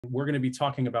We're going to be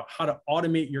talking about how to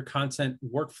automate your content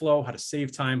workflow, how to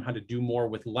save time, how to do more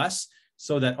with less,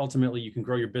 so that ultimately you can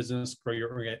grow your business, grow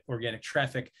your organic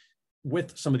traffic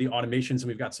with some of the automations. And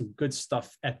we've got some good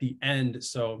stuff at the end.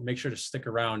 So make sure to stick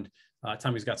around.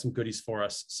 Tommy's got some goodies for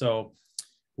us. So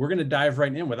we're going to dive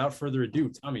right in without further ado.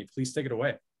 Tommy, please take it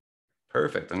away.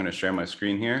 Perfect. I'm going to share my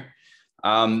screen here.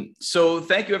 So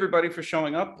thank you everybody for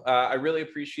showing up. I really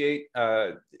appreciate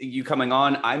you coming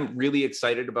on. I'm really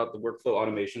excited about the workflow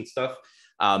automation stuff.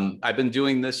 I've been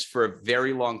doing this for a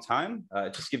very long time.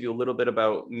 Just give you a little bit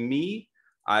about me.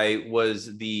 I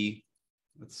was the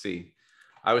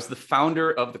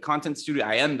founder of the content studio.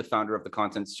 I am the founder of the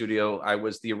content studio. I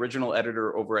was the original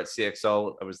editor over at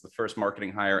CXL. I was the first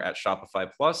marketing hire at Shopify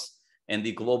Plus and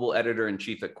the global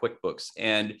editor-in-chief at QuickBooks.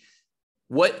 And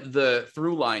what the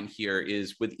through line here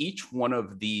is, with each one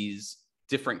of these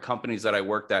different companies that I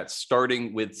worked at,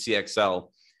 starting with CXL,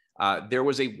 there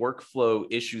was a workflow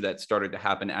issue that started to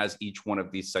happen as each one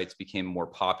of these sites became more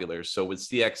popular. So with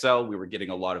CXL, we were getting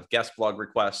a lot of guest blog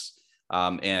requests.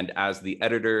 And as the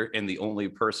editor and the only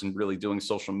person really doing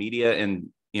social media and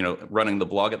running the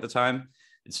blog at the time,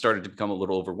 it started to become a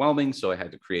little overwhelming. So I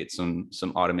had to create some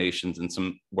automations and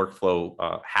some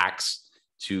workflow hacks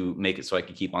to make it so I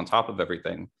could keep on top of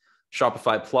everything.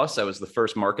 Shopify Plus, I was the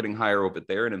first marketing hire over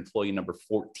there and employee number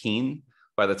 14.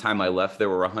 By the time I left, there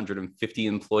were 150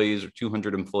 employees or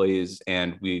 200 employees,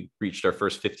 and we reached our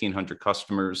first 1,500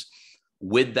 customers.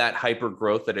 With that hyper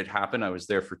growth that had happened, I was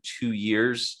there for 2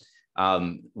 years.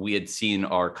 We had seen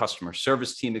our customer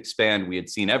service team expand. We had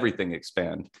seen everything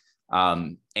expand.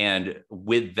 And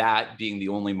with that, being the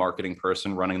only marketing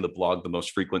person running the blog, the most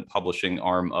frequent publishing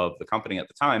arm of the company at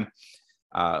the time,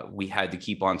 we had to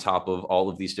keep on top of all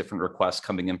of these different requests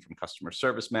coming in from customer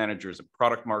service managers and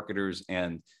product marketers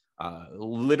and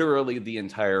literally the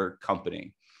entire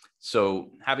company.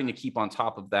 So having to keep on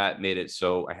top of that made it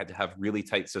so I had to have really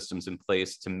tight systems in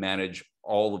place to manage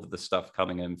all of the stuff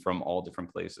coming in from all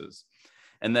different places.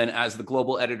 And then as the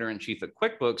global editor-in-chief at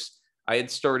QuickBooks, I had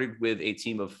started with a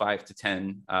team of 5 to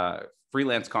 10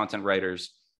 freelance content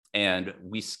writers, and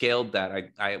we scaled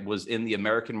that. I was in the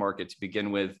American market to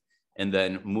begin with, and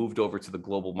then moved over to the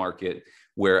global market,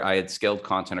 where I had scaled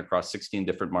content across 16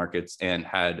 different markets and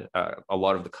had a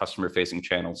lot of the customer-facing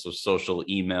channels, so social,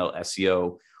 email,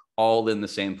 SEO, all in the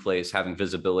same place, having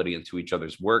visibility into each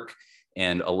other's work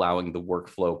and allowing the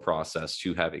workflow process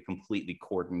to have a completely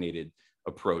coordinated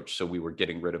approach. So we were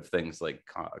getting rid of things like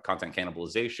content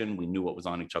cannibalization. We knew what was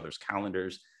on each other's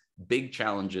calendars, big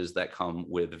challenges that come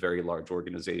with very large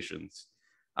organizations.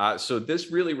 So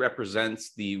this really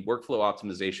represents the workflow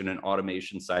optimization and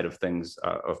automation side of things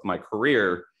of my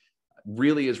career.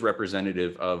 Really is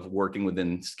representative of working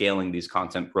within scaling these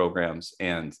content programs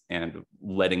and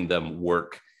letting them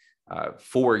work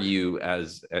for you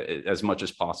as much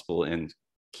as possible and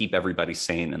keep everybody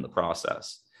sane in the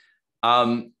process.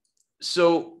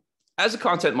 So as a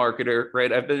content marketer,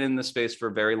 right, I've been in this space for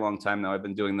a very long time now. I've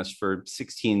been doing this for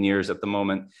 16 years at the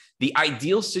moment. The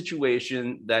ideal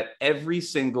situation that every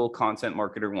single content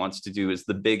marketer wants to do is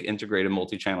the big integrated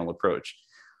multi-channel approach.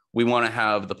 We want to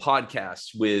have the podcast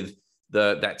with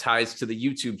that ties to the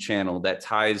YouTube channel, that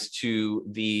ties to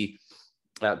the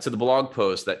blog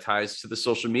post, that ties to the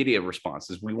social media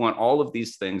responses. We want all of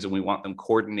these things and we want them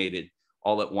coordinated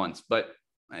all at once. But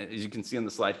as you can see on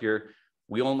the slide here,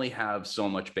 we only have so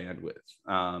much bandwidth,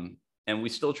 and we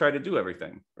still try to do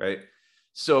everything, right?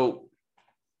 So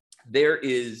there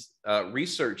is a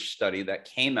research study that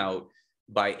came out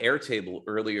by Airtable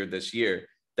earlier this year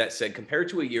that said, compared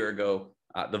to a year ago,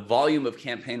 the volume of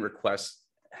campaign requests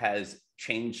has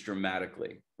changed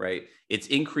dramatically, right? It's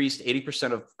increased.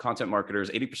 80% of content marketers,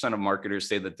 80% of marketers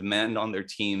say that demand on their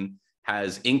team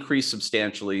has increased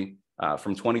substantially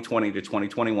from 2020 to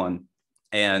 2021.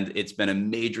 And it's been a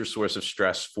major source of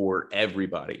stress for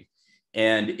everybody.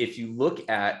 And if you look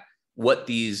at what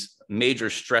these major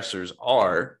stressors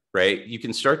are, right, you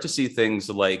can start to see things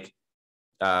like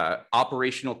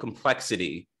operational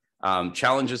complexity,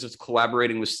 challenges of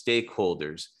collaborating with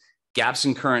stakeholders, gaps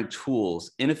in current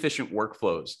tools, inefficient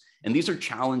workflows. And these are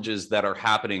challenges that are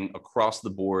happening across the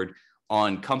board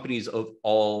on companies of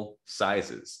all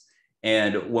sizes.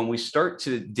 And when we start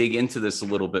to dig into this a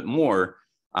little bit more,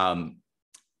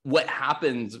 what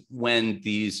happens when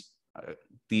these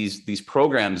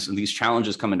programs and these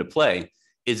challenges come into play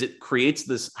is it creates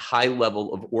this high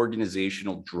level of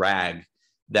organizational drag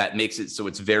that makes it so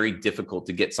it's very difficult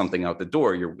to get something out the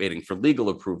door. You're waiting for legal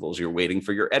approvals. You're waiting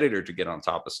for your editor to get on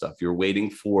top of stuff. You're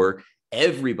waiting for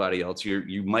everybody else.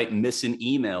 You might miss an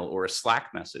email or a Slack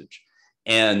message.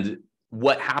 And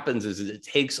what happens is it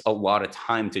takes a lot of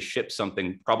time to ship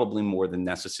something, probably more than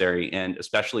necessary. And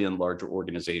especially in larger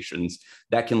organizations,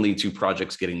 that can lead to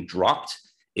projects getting dropped.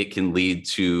 It can lead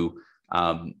to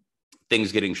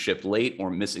things getting shipped late or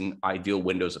missing ideal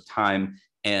windows of time.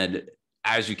 And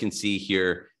as you can see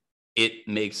here, it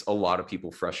makes a lot of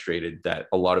people frustrated that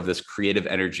a lot of this creative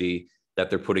energy that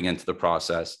they're putting into the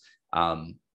process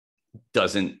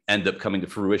doesn't end up coming to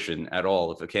fruition at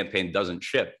all. If a campaign doesn't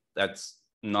ship, that's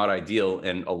not ideal.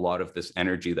 And a lot of this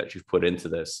energy that you've put into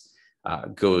this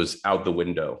goes out the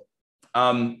window.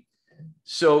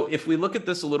 So if we look at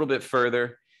this a little bit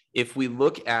further, if we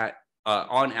look at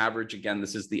on average, again,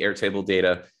 this is the Airtable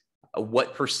data,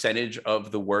 what percentage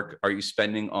of the work are you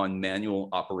spending on manual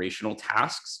operational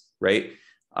tasks, right?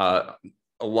 A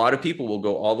lot of people will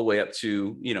go all the way up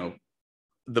to,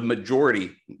 the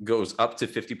majority goes up to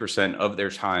 50% of their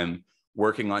time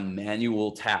working on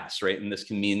manual tasks, right? And this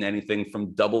can mean anything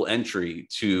from double entry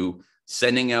to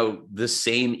sending out the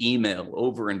same email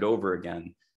over and over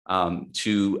again,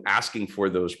 to asking for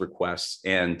those requests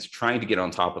and trying to get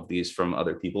on top of these from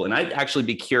other people. And I'd actually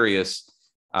be curious,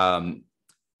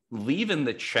 leave in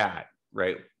the chat,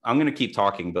 right? I'm going to keep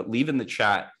talking, but leave in the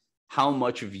chat, how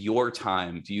much of your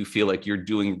time do you feel like you're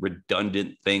doing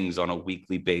redundant things on a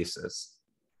weekly basis,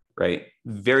 right?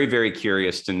 Very, very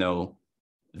curious to know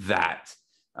that.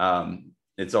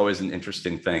 It's always an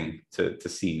interesting thing to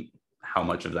see how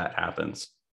much of that happens.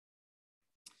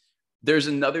 There's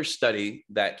another study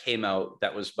that came out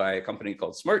that was by a company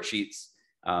called Smartsheets,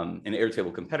 an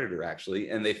Airtable competitor actually,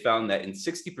 and they found that in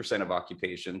 60% of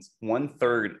occupations,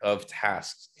 1/3 of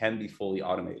tasks can be fully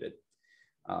automated.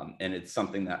 And it's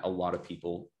something that a lot of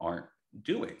people aren't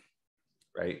doing,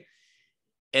 right?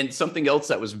 And something else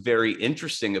that was very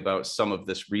interesting about some of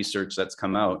this research that's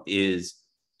come out is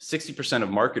 60% of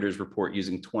marketers report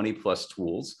using 20+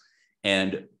 tools,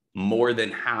 and more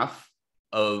than half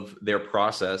of their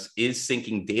process is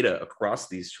syncing data across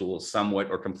these tools somewhat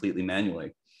or completely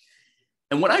manually.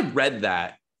 And when I read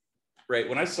that, right,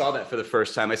 when I saw that for the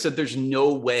first time, I said, there's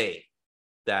no way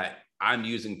that I'm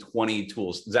using 20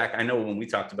 tools. Zach, I know when we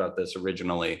talked about this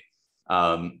originally,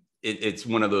 it's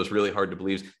one of those really hard to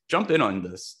believe. Jump in on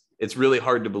this. It's really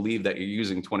hard to believe that you're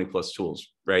using 20+ tools,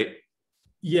 right?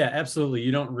 Yeah, absolutely.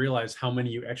 You don't realize how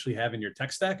many you actually have in your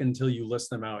tech stack until you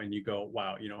list them out and you go,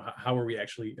 wow, how are we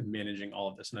actually managing all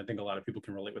of this? And I think a lot of people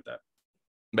can relate with that.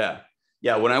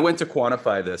 Yeah. When I went to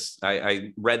quantify this,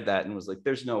 I read that and was like,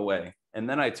 there's no way. And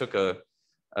then I took a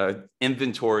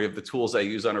inventory of the tools I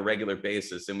use on a regular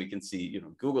basis. And we can see,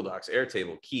 Google Docs,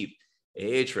 Airtable, Keep,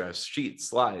 Ahrefs, Sheets,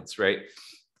 Slides, right?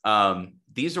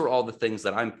 These are all the things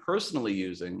that I'm personally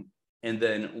using. And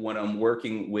then when I'm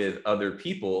working with other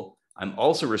people, I'm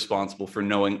also responsible for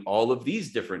knowing all of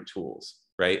these different tools,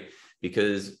 right?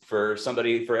 Because for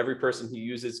every person who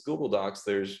uses Google Docs,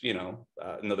 there's,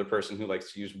 another person who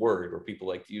likes to use Word, or people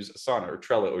like to use Asana or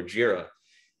Trello or Jira.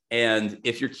 And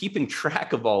if you're keeping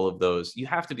track of all of those, you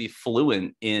have to be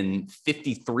fluent in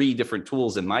 53 different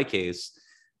tools in my case,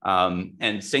 and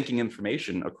syncing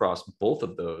information across both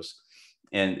of those.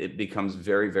 And it becomes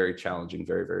very, very challenging,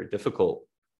 very, very difficult.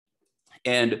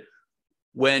 And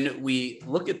when we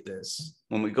look at this,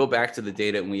 when we go back to the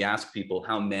data and we ask people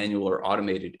how manual or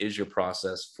automated is your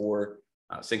process for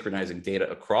synchronizing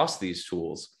data across these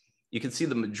tools, you can see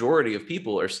the majority of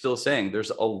people are still saying there's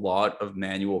a lot of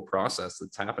manual process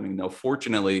that's happening. Now,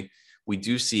 fortunately, we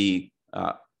do see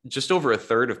just over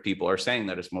 1/3 of people are saying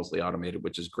that it's mostly automated,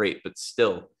 which is great, but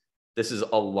still, this is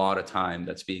a lot of time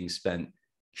that's being spent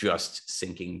just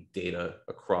syncing data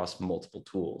across multiple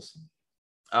tools.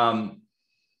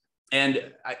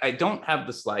 And I don't have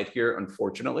the slide here,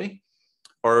 unfortunately,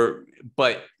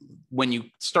 but when you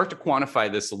start to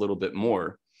quantify this a little bit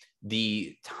more,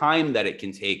 the time that it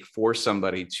can take for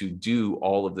somebody to do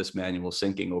all of this manual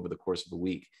syncing over the course of a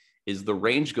week is the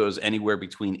range goes anywhere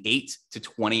between 8 to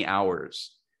 20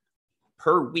 hours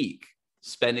per week,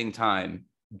 spending time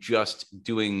just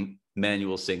doing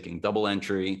manual syncing, double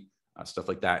entry, stuff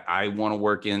like that. I want to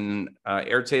work in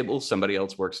Airtable. Somebody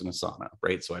else works in Asana,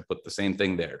 right? So I put the same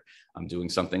thing there. I'm doing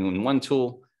something in one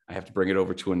tool. I have to bring it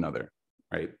over to another,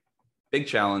 right? Big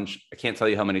challenge. I can't tell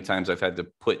you how many times I've had to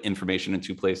put information in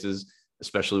two places,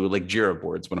 especially with like Jira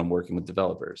boards when I'm working with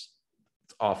developers.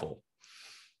 It's awful.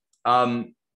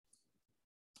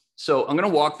 So I'm going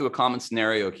to walk through a common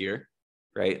scenario here,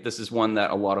 right? This is one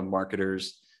that a lot of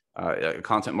marketers,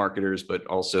 content marketers, but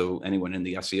also anyone in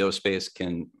the SEO space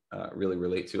can really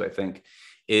relate to, I think,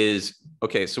 is,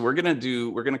 okay, so we're going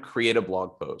to create a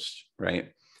blog post,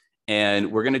 right?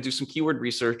 And we're going to do some keyword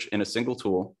research in a single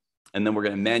tool. And then we're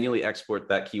going to manually export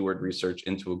that keyword research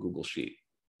into a Google Sheet.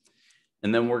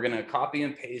 And then we're going to copy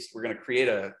and paste. We're going to create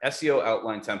a SEO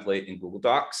outline template in Google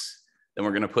Docs. Then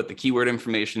we're going to put the keyword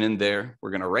information in there.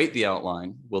 We're going to write the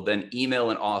outline. We'll then email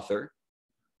an author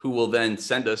who will then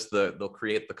send us they'll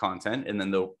create the content, and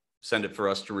then they'll send it for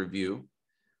us to review.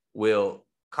 We'll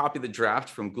copy the draft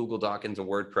from Google Doc into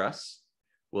WordPress.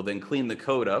 We'll then clean the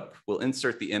code up. We'll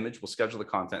insert the image. We'll schedule the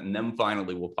content, and then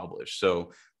finally we'll publish.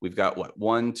 So we've got what?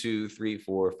 1, 2, 3,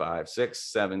 4, 5,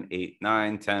 6, 7, 8,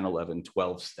 9, 10, 11,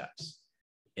 12 steps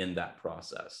in that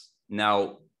process.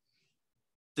 Now,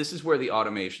 this is where the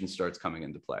automation starts coming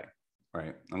into play,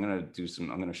 right? I'm going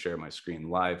to share my screen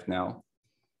live now.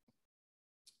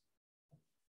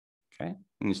 Okay.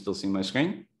 Can you still see my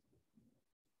screen?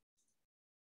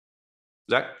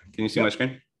 Zach, can you see my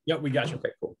screen? Yep, we got you. Okay,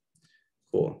 cool.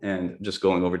 Cool. And just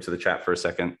going over to the chat for a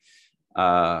second.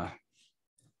 Yeah,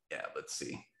 let's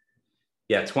see.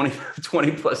 Yeah,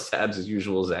 20 plus tabs as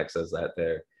usual. Zach says that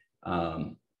there.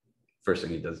 First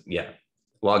thing he does, yeah.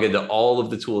 Log into all of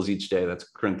the tools each day. That's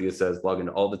what Corinthia says. Log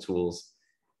into all the tools.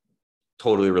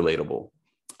 Totally relatable.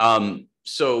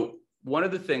 So one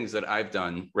of the things that I've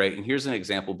done, right, and here's an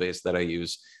example base that I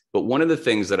use, but one of the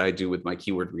things that I do with my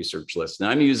keyword research list, and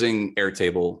I'm using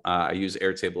Airtable. I use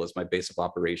Airtable as my base of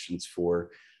operations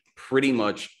for pretty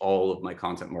much all of my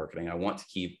content marketing. I want to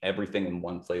keep everything in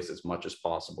one place as much as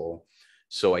possible,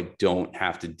 so I don't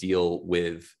have to deal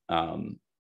with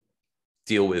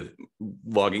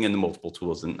logging into multiple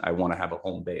tools, and I want to have a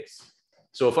home base.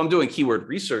 So if I'm doing keyword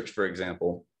research, for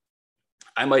example,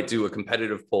 I might do a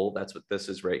competitive poll. That's what this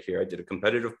is right here. I did a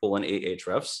competitive poll in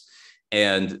Ahrefs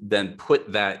and then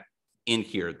put that in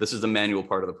here. This is the manual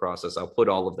part of the process. I'll put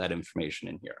all of that information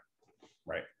in here,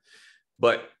 right?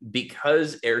 But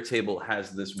because Airtable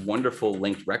has this wonderful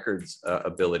linked records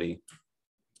ability,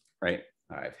 right?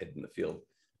 I've hidden the field.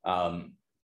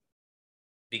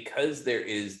 Because there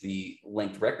is the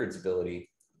linked records ability,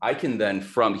 I can then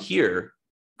from here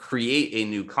create a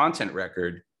new content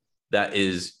record that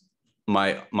is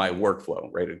my workflow,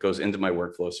 right? It goes into my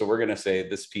workflow. So we're going to say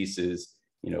this piece is,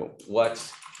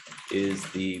 what is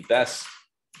the best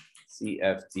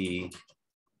CFD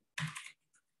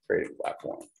trading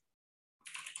platform,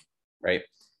 right?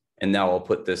 And now I'll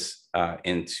put this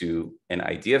into an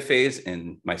idea phase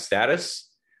in my status.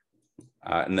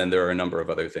 And then there are a number of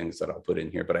other things that I'll put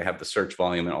in here, but I have the search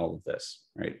volume and all of this,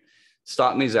 right?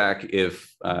 Stop me, Zach,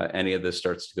 if any of this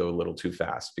starts to go a little too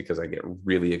fast, because I get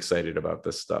really excited about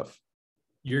this stuff.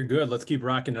 You're good. Let's keep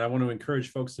rocking. And I want to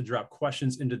encourage folks to drop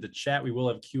questions into the chat. We will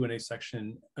have a Q&A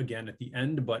section again at the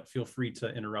end, but feel free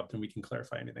to interrupt and we can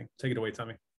clarify anything. Take it away,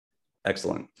 Tommy.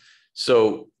 Excellent.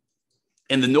 So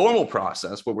in the normal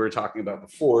process, what we were talking about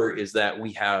before is that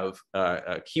we have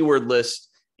a keyword list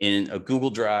in a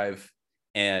Google Drive,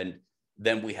 and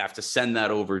then we have to send that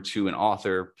over to an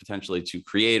author potentially to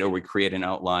create, or we create an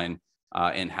outline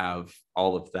and have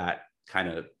all of that kind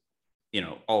of,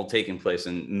 all taking place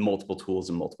in multiple tools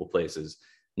in multiple places.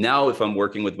 Now, if I'm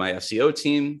working with my SEO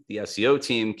team, the SEO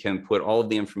team can put all of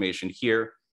the information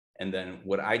here. And then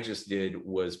what I just did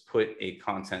was put a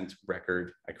content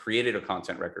record. I created a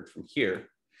content record from here,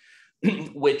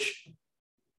 which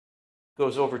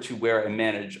goes over to where I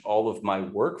manage all of my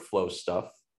workflow stuff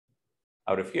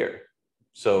out of here.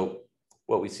 So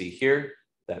what we see here,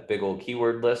 that big old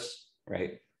keyword list,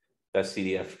 right? Best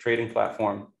CDF trading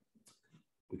platform.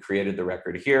 We created the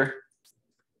record here.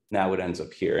 Now it ends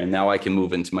up here. And now I can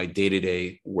move into my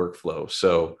day-to-day workflow.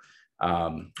 So,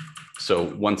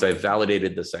 so once I've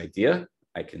validated this idea,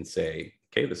 I can say,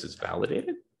 okay, this is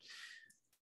validated.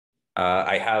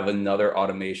 I have another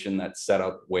automation that's set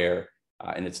up where,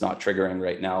 and it's not triggering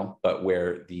right now, but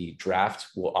where the draft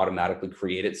will automatically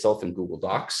create itself in Google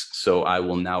Docs. So I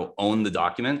will now own the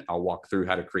document. I'll walk through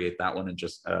how to create that one in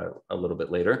just a little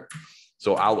bit later.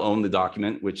 So I'll own the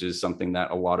document, which is something that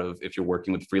if you're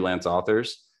working with freelance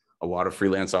authors, a lot of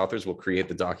freelance authors will create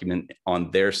the document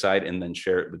on their side and then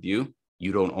share it with you.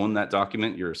 You don't own that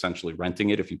document. You're essentially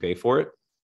renting it if you pay for it.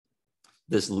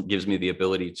 This gives me the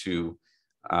ability to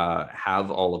have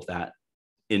all of that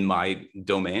in my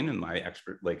domain, in my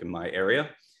in my area.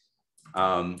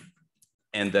 And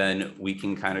then we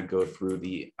can kind of go through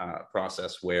the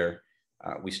process where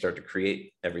we start to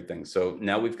create everything. So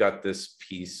now we've got this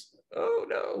piece. Oh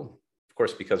no, of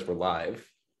course, because we're live,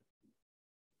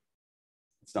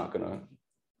 it's not gonna,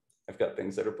 I've got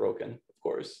things that are broken, of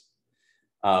course.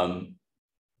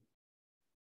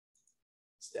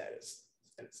 Status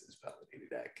is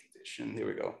validated at condition. There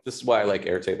we go. This is why I like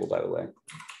Airtable, by the way,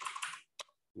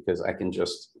 because I can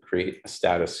just create a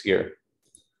status here.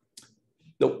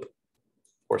 Nope,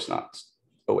 of course not.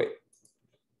 Oh wait.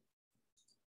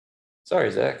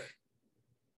 Sorry, Zach.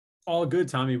 All good,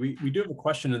 Tommy. We do have a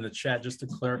question in the chat just to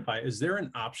clarify. Is there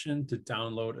an option to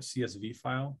download a CSV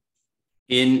file?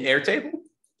 In Airtable?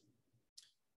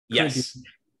 Yes.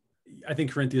 I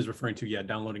think Corinthia is referring to, yeah,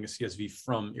 downloading a CSV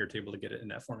from Airtable to get it in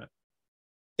that format.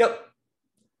 Yep.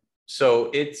 So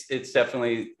it's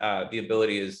definitely, the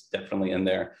ability is definitely in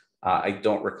there. I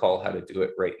don't recall how to do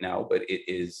it right now, but it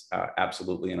is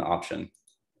absolutely an option.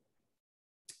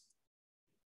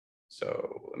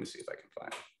 So let me see if I can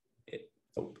find it.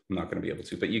 Oh, I'm not going to be able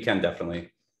to, but you can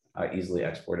definitely easily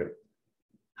export it.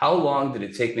 How long did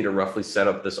it take me to roughly set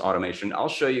up this automation? I'll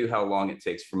show you how long it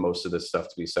takes for most of this stuff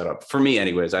to be set up. For me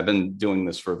anyways, I've been doing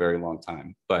this for a very long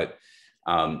time, but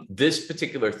this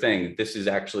particular thing, this is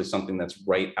actually something that's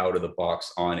right out of the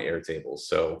box on Airtable.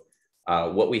 So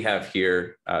what we have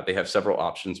here, they have several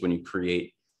options when you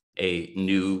create a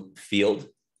new field.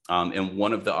 And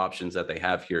one of the options that they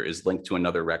have here is linked to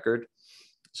another record.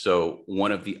 So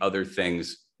one of the other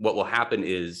things, what will happen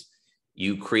is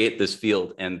you create this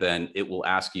field and then it will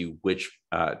ask you which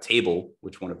table,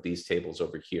 which one of these tables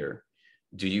over here,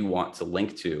 do you want to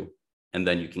link to? And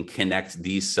then you can connect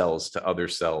these cells to other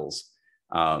cells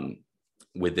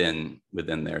within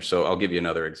there. So I'll give you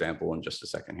another example in just a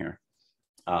second here.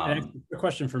 A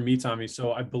question for me, Tommy.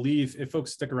 So I believe if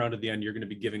folks stick around to the end, you're going to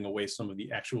be giving away some of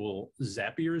the actual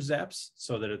Zapier Zaps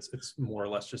so that it's more or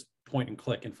less just point and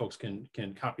click and folks can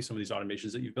copy some of these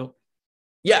automations that you've built.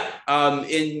 Yeah.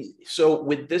 So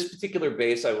with this particular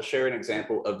base, I will share an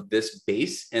example of this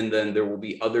base, and then there will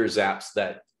be other Zaps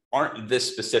that aren't this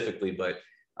specifically, but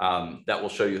that will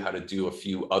show you how to do a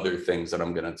few other things that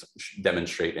I'm going to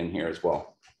demonstrate in here as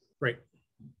well. Great.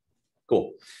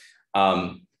 Cool.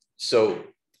 So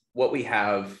what we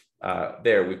have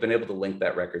there, we've been able to link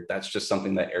that record. That's just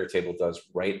something that Airtable does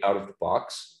right out of the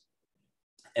box.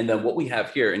 And then what we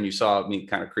have here, and you saw me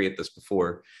kind of create this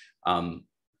before,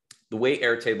 the way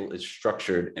Airtable is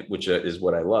structured, which is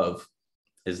what I love,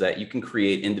 is that you can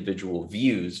create individual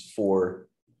views for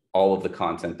all of the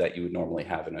content that you would normally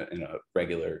have in a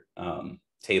regular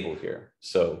table here.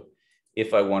 So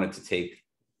if I wanted to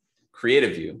create a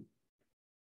view,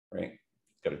 right?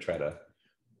 Got to try to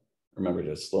remember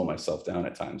to slow myself down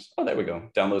at times. Oh, there we go.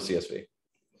 Download CSV.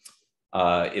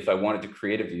 If I wanted to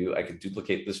create a view, I could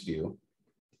duplicate this view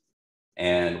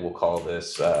and we'll call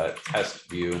this test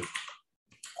view.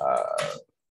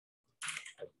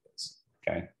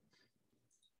 Okay.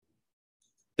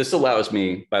 This allows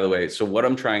me, by the way, so what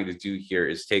I'm trying to do here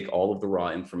is take all of the raw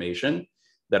information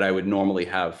that I would normally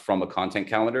have from a content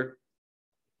calendar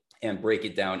and break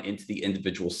it down into the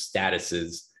individual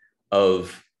statuses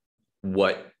of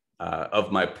what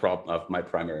of my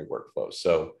primary workflow.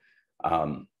 So,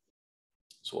 so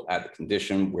we'll add the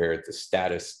condition where the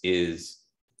status is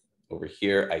over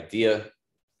here, idea.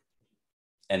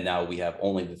 And now we have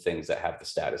only the things that have the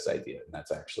status idea. And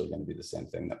that's actually going to be the same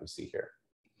thing that we see here.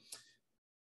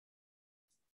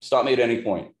 Stop me at any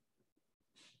point.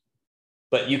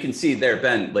 But you can see there,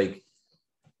 Ben, like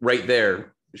right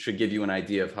there should give you an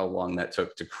idea of how long that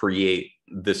took to create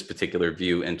this particular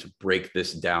view and to break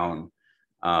this down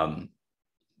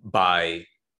by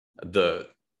the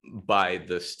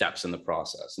steps in the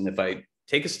process. And if I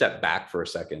take a step back for a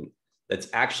second, that's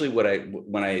actually what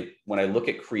when I look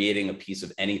at creating a piece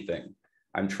of anything,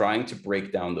 I'm trying to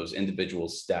break down those individual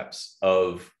steps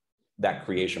of that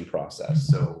creation process.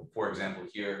 So for example,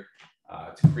 here,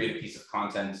 to create a piece of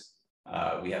content,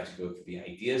 we have to go through the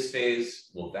ideas phase,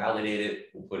 we'll validate it,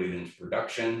 we'll put it into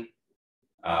production.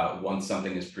 Once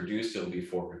something is produced, it'll be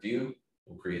for review,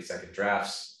 we'll create second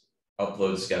drafts,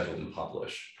 upload, schedule, and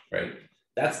publish, right?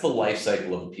 That's the life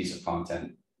cycle of a piece of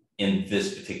content in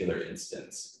this particular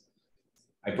instance.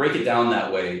 I break it down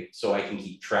that way so I can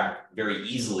keep track very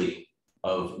easily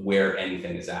of where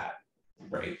anything is at,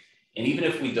 right? And even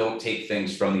if we don't take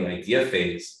things from the idea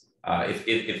phase, if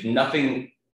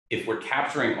we're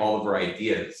capturing all of our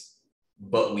ideas,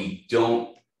 but we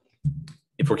don't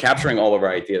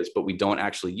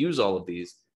actually use all of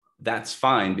these, that's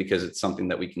fine because it's something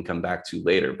that we can come back to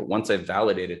later. But once I've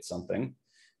validated something,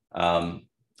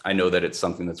 I know that it's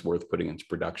something that's worth putting into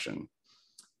production.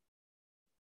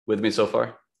 With me so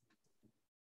far?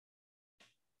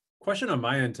 Question on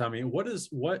my end, Tommy. What does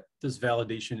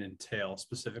validation entail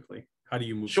specifically? How do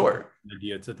you move from an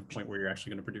idea to the point where you're actually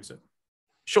going to produce it?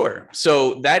 Sure.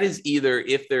 So that is either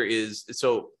if there is,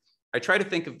 so I try to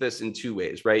think of this in two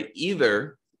ways, right?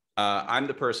 Either I'm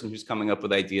the person who's coming up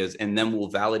with ideas and then we'll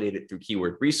validate it through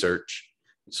keyword research.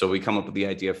 So we come up with the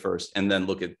idea first and then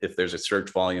look at if there's a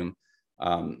search volume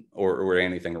or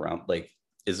anything around, like,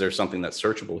 is there something that's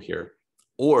searchable here?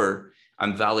 Or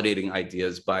I'm validating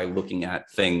ideas by looking at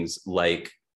things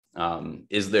like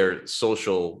Is there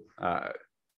social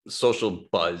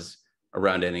buzz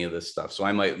around any of this stuff? So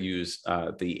I might use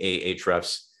the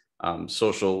Ahrefs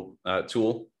social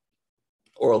tool,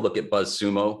 or I'll look at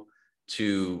BuzzSumo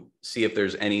to see if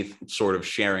there's any sort of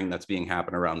sharing that's being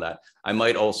happening around that. I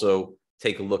might also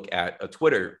take a look at a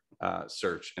Twitter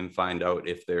search and find out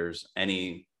if there's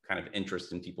any kind of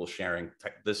interest in people sharing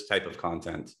this type of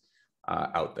content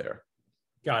out there.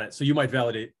 Got it. So you might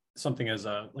validate something as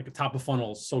like a top of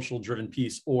funnel social driven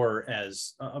piece, or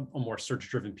as a more search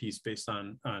driven piece based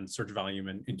on search volume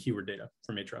and keyword data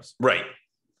from Ahrefs. Right.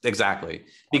 Exactly.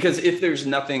 Because if there's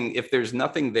nothing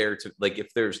there to, like,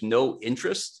 if there's no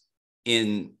interest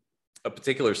in a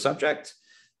particular subject,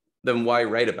 then why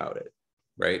write about it?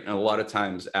 Right. And a lot of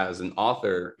times as an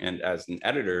author and as an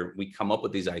editor, we come up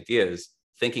with these ideas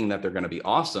thinking that they're going to be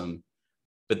awesome,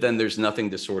 but then there's nothing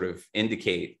to sort of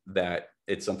indicate that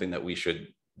it's something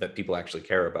that people actually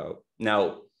care about.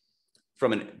 Now,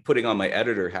 putting on my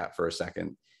editor hat for a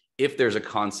second, if there's a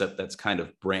concept that's kind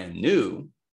of brand new,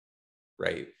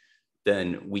 right,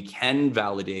 then we can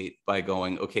validate by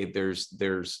going, okay,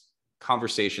 there's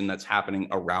conversation that's happening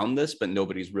around this, but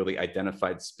nobody's really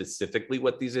identified specifically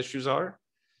what these issues are.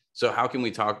 So how can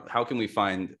we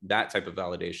find that type of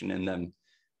validation, and then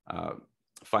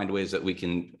find ways that we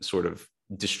can sort of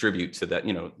distribute to that,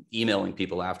 emailing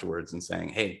people afterwards and saying,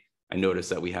 hey, I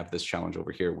noticed that we have this challenge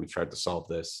over here. We've tried to solve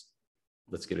this.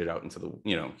 Let's get it out into the,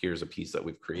 here's a piece that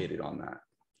we've created on that.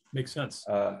 Makes sense.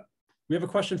 We have a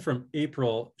question from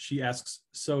April. She asks,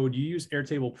 so do you use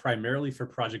Airtable primarily for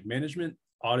project management,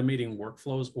 automating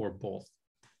workflows, or both?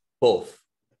 Both.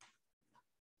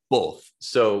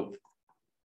 So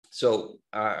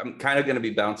I'm kind of going to be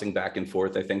bouncing back and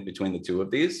forth, I think, between the two of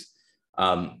these.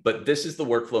 But this is the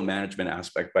workflow management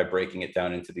aspect by breaking it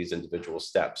down into these individual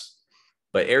steps.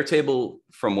 But Airtable,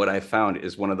 from what I found,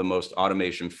 is one of the most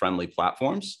automation-friendly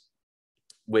platforms,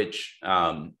 which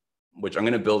I'm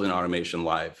going to build an automation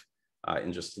live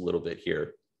in just a little bit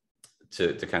here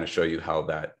to kind of show you how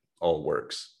that all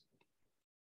works.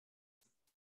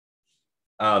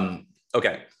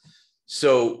 Okay,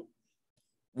 so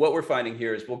what we're finding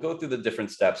here is we'll go through the different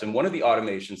steps, and one of the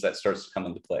automations that starts to come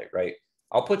into play, right?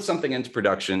 I'll put something into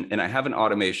production, and I have an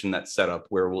automation that's set up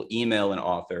where we'll email an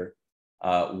author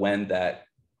when that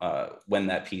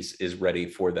piece is ready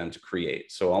for them to create.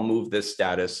 So I'll move this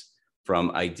status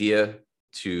from idea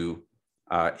to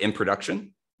in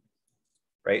production,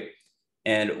 right?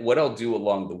 And what I'll do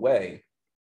along the way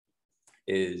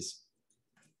is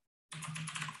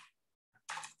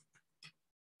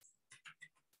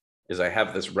I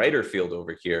have this writer field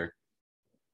over here,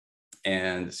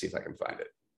 and see if I can find it.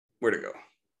 Where'd it go?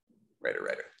 Writer.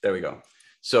 There we go.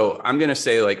 So I'm going to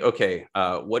say, like, okay,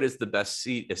 what is the best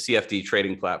CFD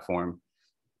trading platform?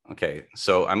 Okay,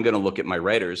 so I'm going to look at my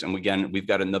writers, and again, we've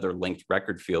got another linked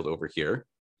record field over here,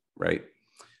 right?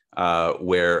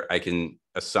 Where I can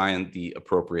assign the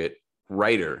appropriate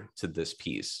writer to this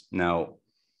piece. Now,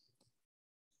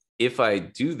 if I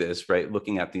do this, right,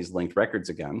 looking at these linked records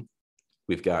again,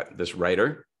 we've got this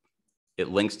writer. It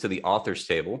links to the authors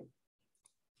table,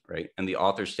 right? And the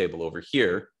authors table over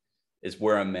here is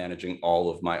where I'm managing all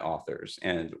of my authors.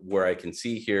 And where I can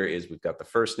see here is we've got the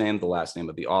first name, the last name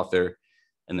of the author,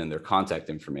 and then their contact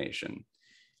information.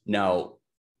 Now,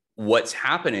 what's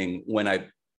happening when I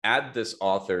add this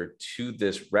author to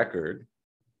this record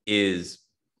is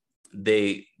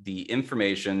the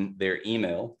information, their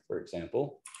email, for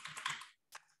example,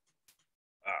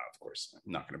 of course,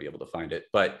 I'm not going to be able to find it,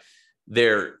 but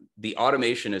the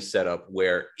automation is set up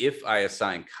where if I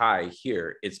assign Kai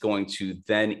here, it's going to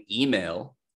then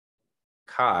email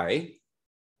Kai,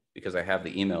 because I have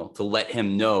the email, to let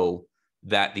him know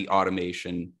that the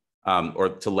automation, or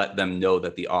to let them know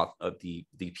that the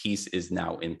piece is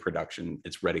now in production.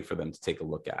 It's ready for them to take a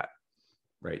look at,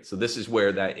 right? So this is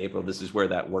where that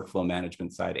workflow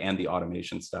management side and the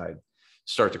automation side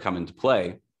start to come into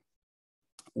play,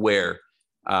 where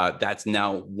that's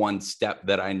now one step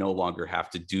that I no longer have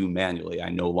to do manually. I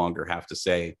no longer have to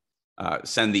say,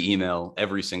 send the email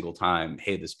every single time,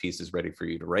 hey, this piece is ready for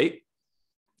you to write.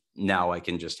 Now I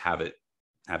can just have it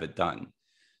done,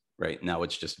 right? Now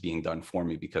it's just being done for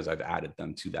me because I've added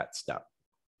them to that step.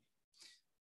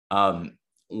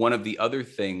 One of the other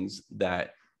things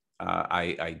that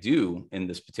I do in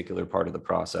this particular part of the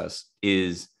process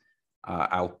is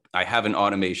I have an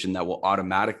automation that will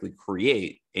automatically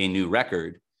create a new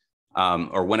record,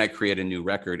 or when I create a new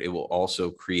record, it will also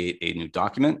create a new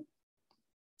document,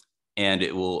 and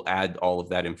it will add all of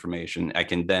that information. I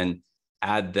can then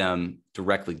add them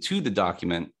directly to the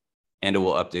document, and it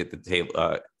will update the table,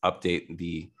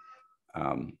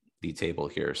 the table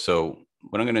here. So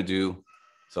what I'm going to do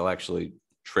is I'll actually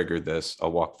trigger this.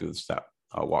 I'll walk through the step.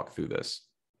 I'll walk through this.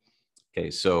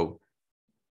 Okay, so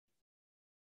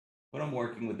when I'm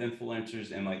working with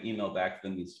influencers and my email back to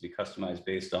them needs to be customized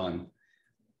based on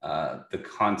the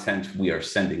content we are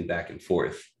sending back and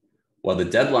forth. While the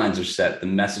deadlines are set, the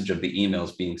message of the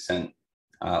emails being sent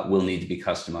will need to be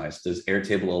customized. Does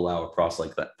Airtable allow a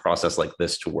process like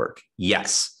this to work?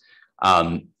 Yes.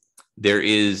 There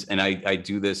is, and I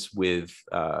do this with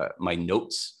my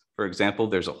notes, for example.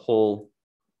 There's a whole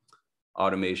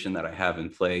automation that I have in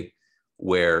play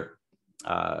where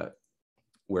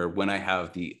when I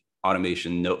have the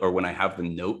automation note, or when I have the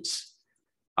notes,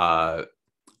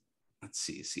 let's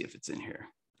see if it's in here.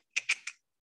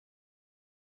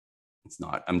 It's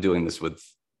not. I'm doing this with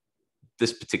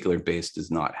this particular base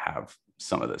does not have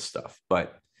some of this stuff,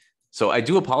 but so I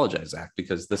do apologize, Zach,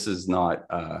 because this is not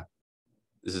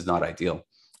ideal.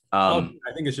 I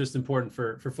think it's just important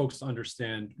for folks to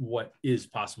understand what is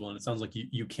possible, and it sounds like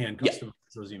you can customize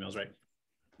those emails, right?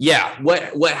 Yeah.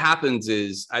 What happens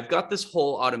is I've got this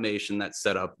whole automation that's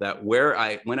set up that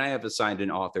when I have assigned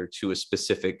an author to a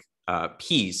specific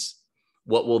piece,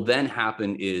 what will then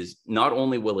happen is not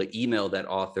only will it email that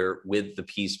author with the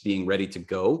piece being ready to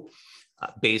go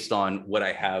based on what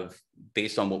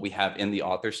we have in the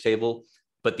authors table,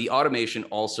 but the automation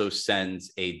also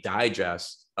sends a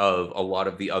digest of a lot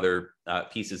of the other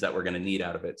pieces that we're going to need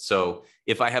out of it. So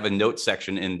if I have a note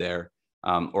section in there,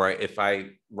 or if I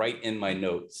write in my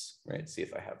notes, right, see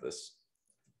if I have this.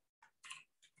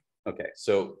 Okay,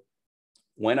 so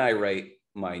when I write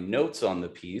my notes on the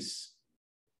piece,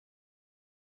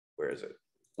 where is it?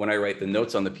 When I write the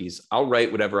notes on the piece, I'll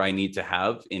write whatever I need to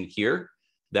have in here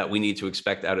that we need to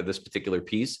expect out of this particular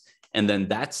piece. And then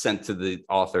that's sent to the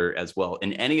author as well.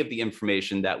 And any of the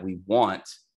information that we want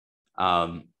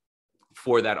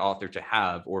for that author to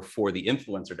have, or for the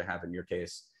influencer to have in your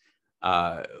case,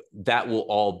 that will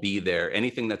all be there.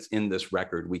 Anything that's in this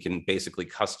record, we can basically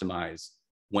customize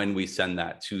when we send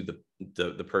that to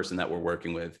the person that we're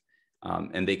working with.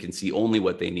 And they can see only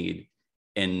what they need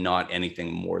and not anything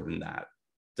more than that.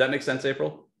 Does that make sense,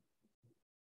 April?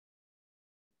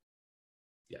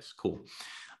 Yes, cool.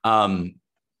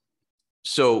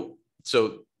 So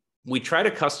we try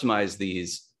to customize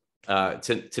these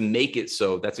to make it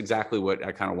so that's exactly what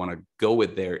I kind of want to go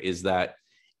with there, is that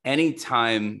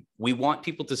anytime we want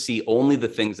people to see only the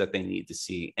things that they need to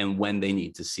see and when they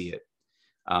need to see it.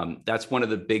 That's one of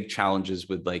the big challenges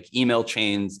with like email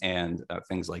chains and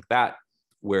things like that,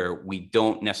 where we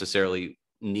don't necessarily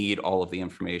need all of the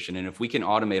information. And if we can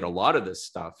automate a lot of this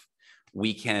stuff,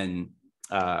 we can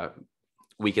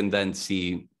then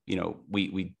see,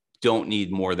 we don't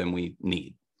need more than we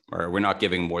need, or we're not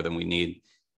giving more than we need.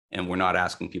 And we're not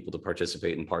asking people to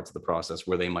participate in parts of the process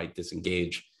where they might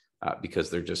disengage because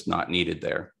they're just not needed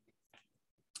there.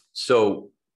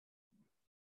 So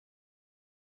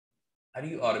how do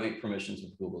you automate permissions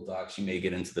with Google Docs? You may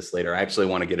get into this later. I actually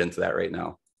want to get into that right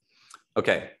now.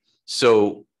 Okay,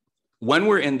 so when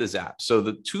we're in the Zap,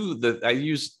 so I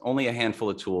use only a handful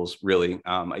of tools, really.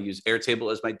 I use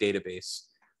Airtable as my database.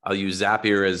 I'll use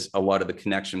Zapier as a lot of the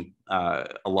connection, a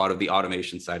lot of the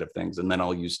automation side of things. And then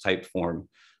I'll use Typeform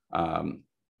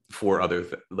for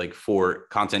for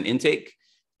content intake.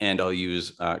 And I'll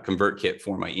use ConvertKit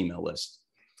for my email list.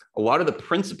 A lot of the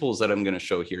principles that I'm going to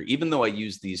show here, even though I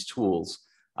use these tools,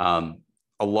 a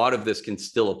lot of this can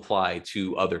still apply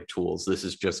to other tools. This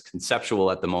is just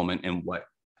conceptual at the moment and what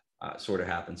sort of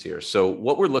happens here. So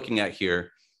what we're looking at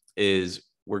here is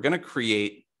we're going to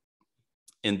create,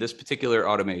 in this particular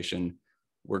automation,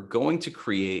 we're going to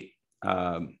create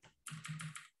a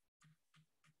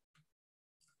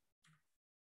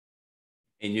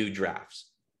new draft,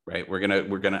 right? We're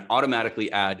gonna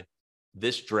automatically add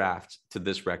this draft to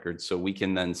this record, so we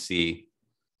can then see,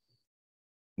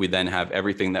 we then have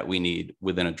everything that we need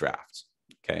within a draft.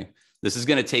 Okay, this is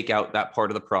going to take out that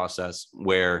part of the process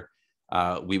where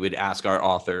we would ask our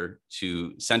author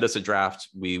to send us a draft,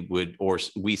 or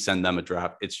we send them a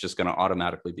draft. It's just going to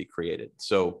automatically be created.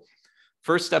 So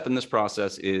first step in this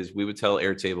process is we would tell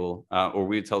Airtable, or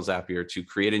we would tell Zapier to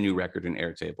create a new record in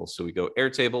Airtable. So we go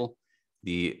Airtable,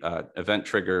 the event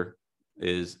trigger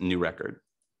is new record.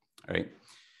 All right.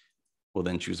 We'll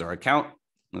then choose our account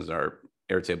as our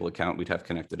Airtable account we'd have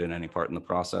connected in any part in the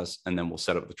process, and then we'll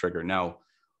set up the trigger. Now,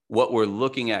 what we're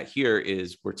looking at here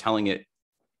is we're telling it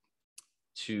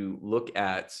to look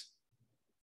at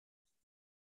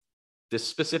this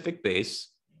specific base,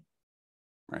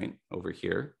 right, over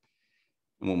here.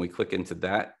 And when we click into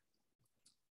that,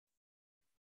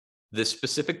 this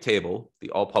specific table, the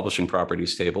all publishing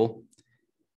properties table,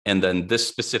 and then this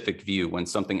specific view, when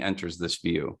something enters this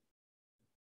view,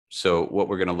 So what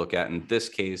we're going to look at in this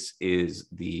case is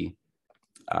the,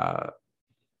 I'm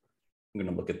going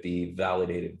to look at the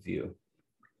validated view.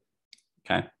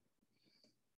 Okay.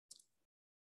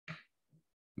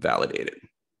 Validated.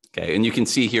 Okay. And you can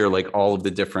see here, like all of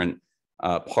the different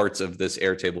parts of this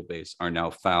Airtable base are now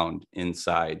found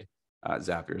inside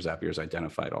Zapier. Zapier's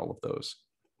identified all of those.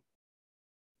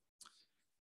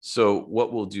 So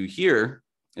what we'll do here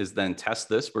is then test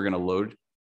this. We're going to load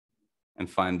and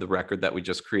find the record that we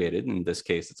just created. In this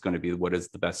case, it's going to be what is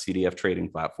the best CDF trading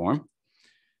platform,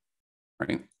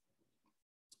 right?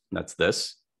 That's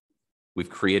this. We've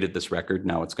created this record.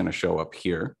 Now it's going to show up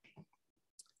here.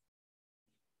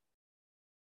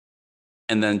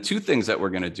 And then two things that we're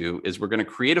going to do is we're going to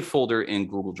create a folder in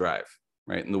Google Drive,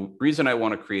 right? And the reason I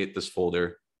want to create this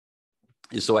folder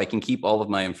is so I can keep all of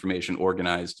my information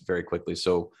organized very quickly.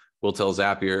 So we'll tell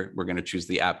Zapier, we're going to choose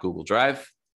the app Google Drive.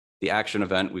 The action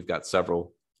event, we've got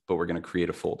several, but we're going to create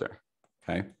a folder,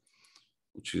 okay?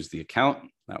 We'll choose the account.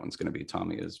 That one's going to be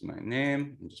Tommy is my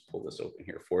name. I'll just pull this open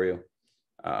here for you.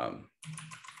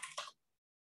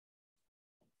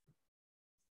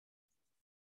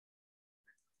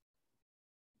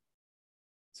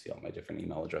 See all my different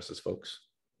email addresses, folks.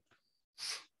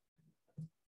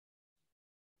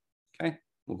 Okay,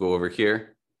 we'll go over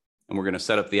here and we're going to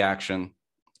set up the action.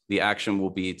 The action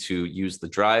will be to use the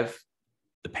drive.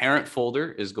 The parent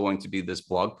folder is going to be this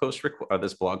blog post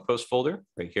folder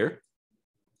right here.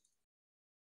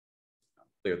 I'll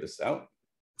clear this out.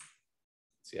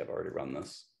 See, I've already run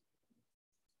this.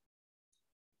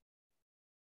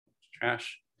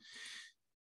 Trash.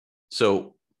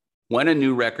 So when a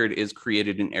new record is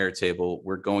created in Airtable,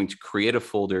 we're going to create a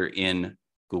folder in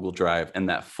Google Drive, and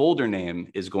that folder name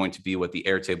is going to be what the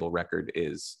Airtable record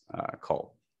is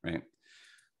called, right?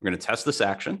 We're going to test this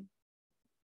action.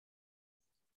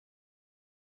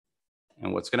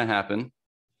 And what's going to happen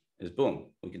is, boom,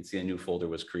 we can see a new folder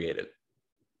was created.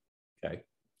 Okay,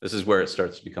 this is where it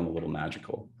starts to become a little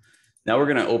magical. Now we're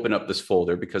going to open up this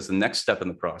folder because the next step in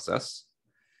the process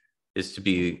is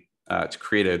to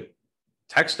create a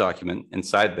text document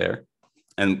inside there.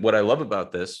 And what I love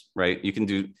about this, right, you can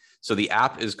do, so the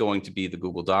app is going to be the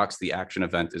Google Docs. The action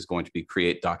event is going to be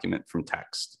create document from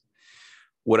text.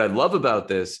 What I love about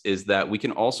this is that we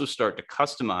can also start to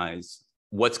customize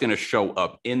what's going to show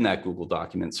up in that Google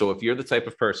document. So if you're the type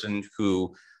of person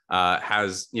who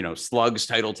has, you know, slugs,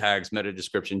 title tags, meta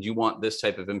description, you want this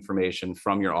type of information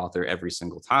from your author every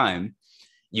single time,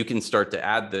 you can start to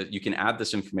add you can add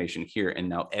this information here. And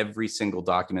now every single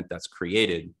document that's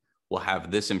created will have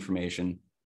this information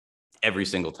every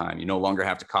single time. You no longer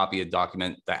have to copy a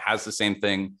document that has the same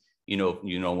thing. You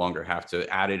no longer have to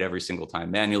add it every single time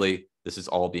manually. This is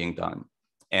all being done.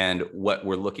 And what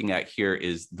we're looking at here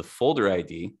is the folder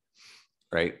ID,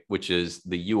 right? Which is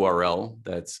the URL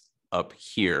that's up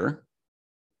here.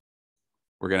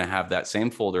 We're going to have that same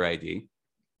folder ID.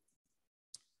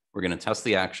 We're going to test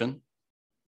the action.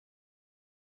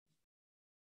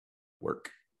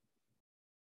 Work.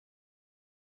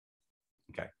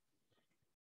 Okay.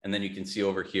 And then you can see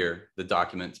over here, the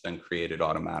document's been created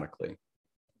automatically.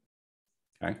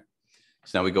 Okay.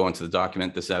 So now we go into the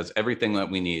document. This has everything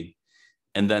that we need.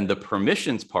 And then the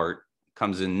permissions part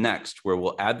comes in next, where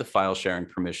we'll add the file sharing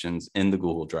permissions in the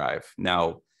Google Drive.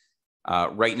 Now,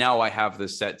 right now I have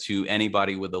this set to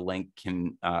anybody with a link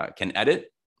can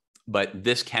edit, but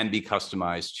this can be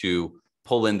customized to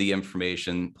pull in the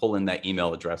information, pull in that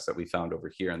email address that we found over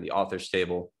here in the authors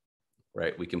table,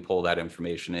 right? We can pull that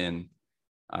information in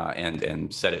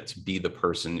and set it to be the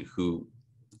person who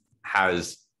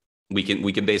has, we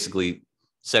can basically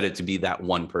set it to be that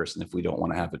one person if we don't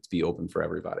want to have it to be open for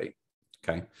everybody.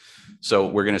 Okay. So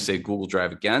we're going to say Google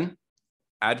Drive again,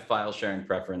 add file sharing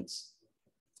preference,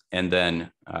 and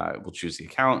then we'll choose the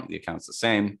account. The account's the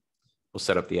same. We'll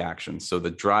set up the action. So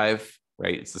the drive,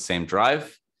 right? It's the same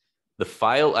drive. The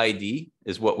file ID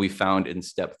is what we found in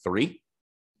step 3,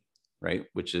 right?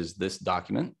 Which is this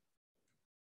document,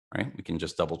 right? We can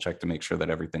just double check to make sure that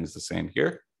everything's the same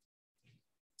here.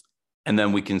 And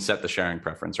then we can set the sharing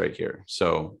preference right here.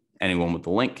 So anyone with the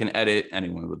link can edit,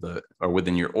 anyone with or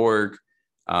within your org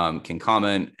can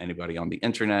comment, anybody on the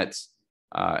internet,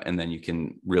 and then you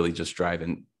can really just drive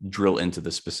and drill into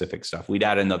the specific stuff. We'd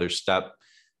add another step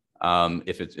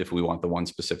if we want the one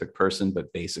specific person,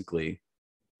 but basically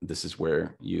this is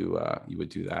where you would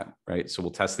do that, right? So we'll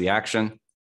test the action,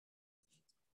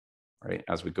 right?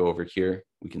 As we go over here,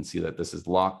 we can see that this is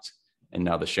locked, and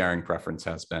now the sharing preference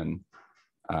has been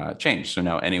changed. So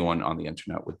now anyone on the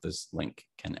internet with this link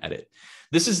can edit.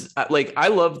 This is like, I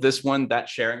love this one, that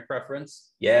sharing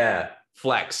preference. Yeah,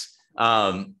 flex.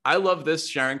 I love this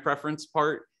sharing preference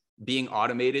part being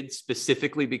automated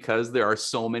specifically because there are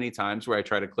so many times where I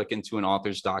try to click into an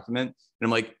author's document and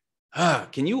I'm like,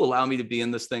 can you allow me to be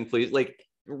in this thing, please? Like,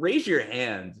 raise your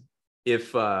hand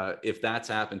if that's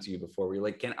happened to you before, where you're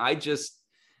like,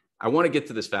 I want to get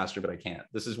to this faster, but I can't.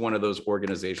 This is one of those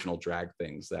organizational drag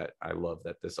things that I love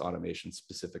that this automation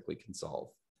specifically can solve,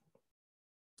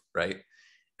 right?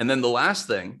 And then the last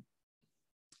thing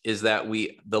is that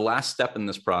the last step in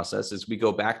this process is we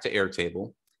go back to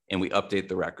Airtable and we update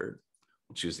the record.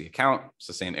 We'll choose the account. It's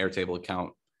the same Airtable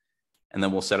account. And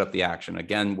then we'll set up the action.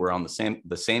 Again, we're on the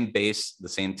same base, the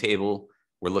same table.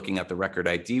 We're looking at the record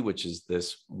ID, which is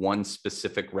this one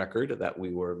specific record that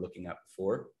we were looking at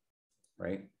before,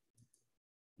 right?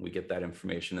 We get that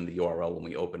information in the URL when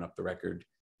we open up the record.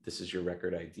 This is your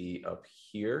record ID up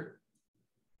here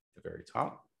at the very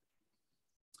top.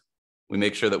 We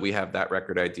make sure that we have that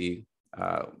record ID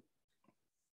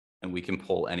and we can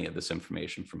pull any of this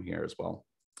information from here as well.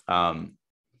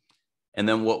 And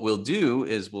then what we'll do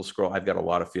is we'll scroll. I've got a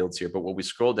lot of fields here, but what we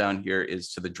scroll down here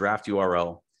is to the draft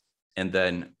URL, and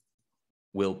then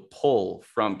we'll pull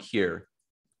from here,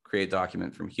 create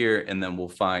document from here, and then we'll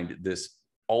find this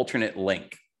alternate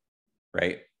link,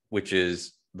 right? Which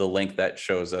is the link that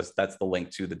shows us, that's the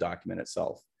link to the document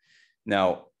itself.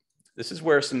 Now, this is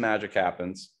where some magic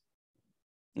happens.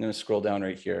 I'm going to scroll down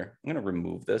right here. I'm going to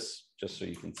remove this just so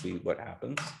you can see what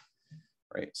happens,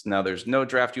 right? So now there's no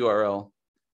draft URL.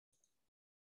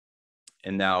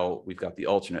 And now we've got the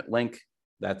alternate link.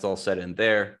 That's all set in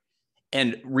there.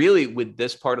 And really with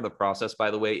this part of the process, by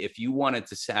the way, if you wanted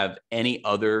to have any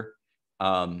other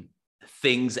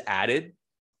things added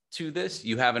to this,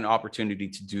 you have an opportunity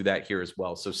to do that here as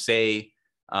well. So say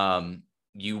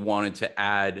you wanted to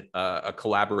add a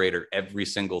collaborator every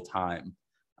single time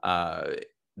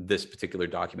this particular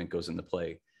document goes into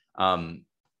play,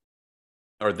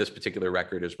 or this particular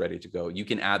record is ready to go. You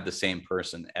can add the same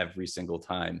person every single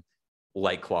time,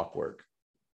 like clockwork.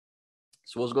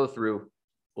 So we'll go through,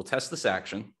 we'll test this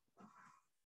action,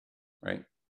 right?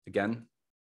 Again,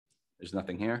 there's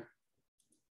nothing here.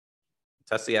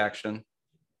 Test the action.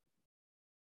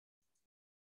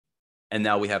 And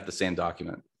now we have the same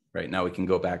document, right? Now we can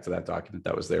go back to that document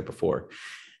that was there before.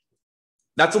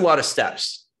 That's a lot of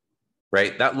steps,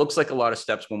 right? That looks like a lot of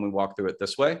steps when we walk through it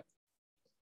this way.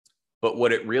 But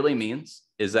what it really means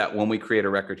is that when we create a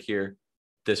record here,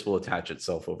 this will attach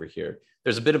itself over here.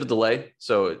 There's a bit of a delay.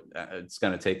 So it's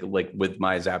going to take, like with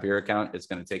my Zapier account, it's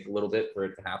going to take a little bit for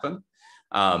it to happen.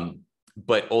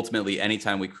 But ultimately,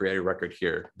 anytime we create a record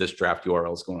here, this draft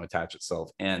URL is going to attach itself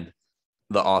and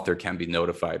the author can be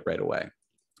notified right away.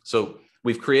 So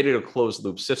we've created a closed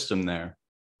loop system there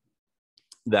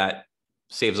that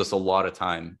saves us a lot of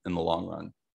time in the long run.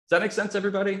 Does that make sense,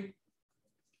 everybody?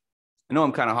 I know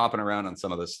I'm kind of hopping around on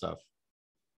some of this stuff.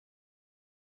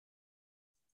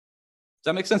 Does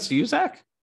that make sense to you, Zach?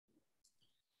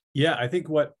 Yeah, I think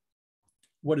what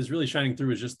is really shining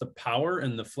through is just the power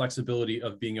and the flexibility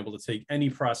of being able to take any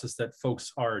process that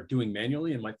folks are doing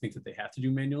manually and might think that they have to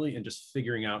do manually, and just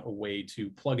figuring out a way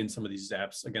to plug in some of these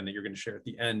Zaps, again, that you're going to share at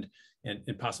the end, and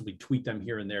possibly tweak them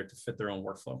here and there to fit their own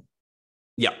workflow.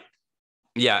 Yeah.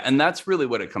 Yeah. And that's really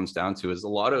what it comes down to, is a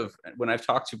lot of, when I've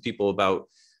talked to people about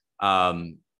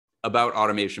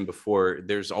automation before,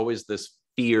 there's always this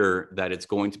fear that it's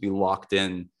going to be locked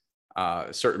in.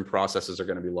 Certain processes are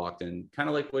going to be locked in, kind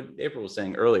of like what April was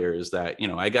saying earlier, is that, you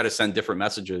know, I got to send different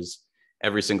messages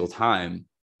every single time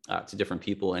to different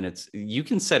people. And you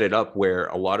can set it up where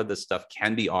a lot of this stuff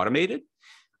can be automated,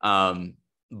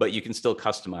 but you can still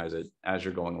customize it as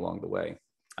you're going along the way.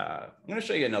 I'm going to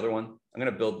show you another one. I'm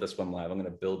going to build this one live. I'm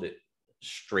going to build it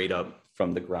straight up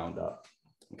from the ground up.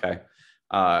 Okay.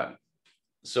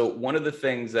 So one of the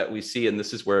things that we see, and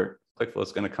this is where ClickFlow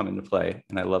is going to come into play,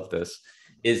 and I love this,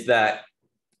 is that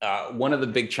one of the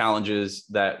big challenges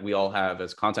that we all have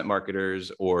as content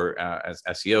marketers or as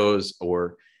SEOs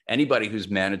or anybody who's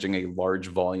managing a large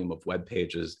volume of web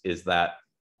pages is that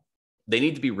they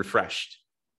need to be refreshed,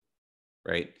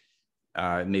 right?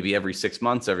 Maybe every 6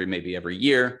 months, maybe every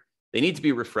year, they need to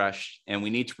be refreshed, and we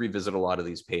need to revisit a lot of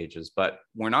these pages, but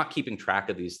we're not keeping track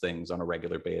of these things on a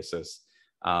regular basis,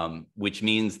 which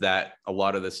means that a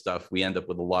lot of this stuff, we end up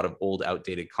with a lot of old,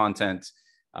 outdated content,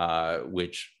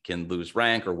 which can lose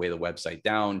rank or weigh the website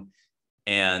down.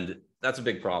 And that's a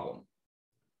big problem.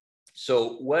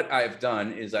 So what I've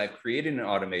done is I've created an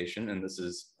automation, and this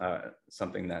is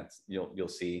something that you'll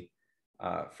see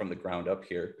from the ground up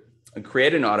here. And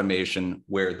create an automation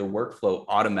where the workflow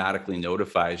automatically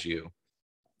notifies you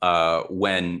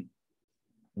when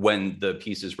the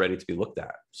piece is ready to be looked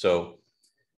at. So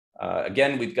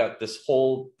Again, we've got this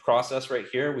whole process right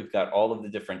here. We've got all of the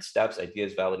different steps,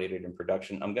 ideas validated in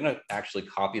production. I'm going to actually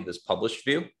copy this published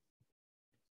view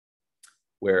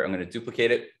where I'm going to duplicate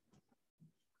it.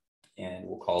 And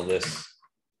we'll call this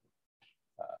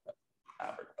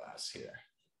hourglass here.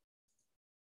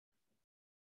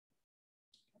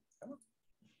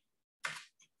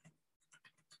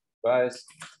 Revise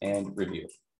and review.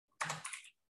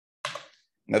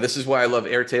 Now, this is why I love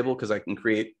Airtable, because I can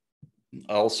create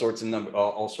all sorts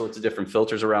of different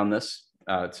filters around this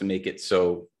to make it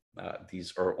so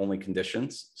these are only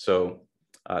conditions. So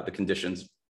the conditions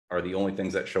are the only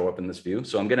things that show up in this view.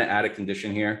 So I'm going to add a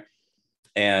condition here,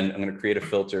 and I'm going to create a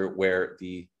filter where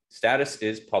the status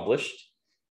is published,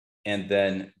 and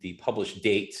then the published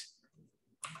date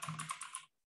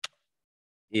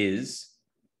is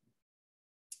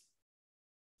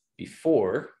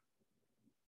before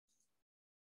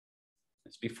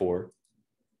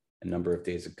a number of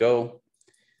days ago.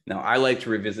 Now, I like to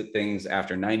revisit things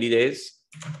after 90 days,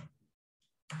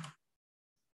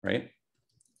 right?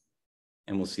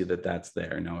 And we'll see that that's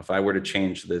there. Now, if I were to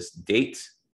change this date,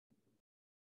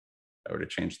 if I were to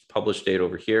change the published date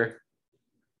over here,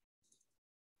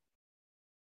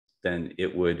 then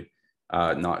it would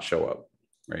not show up,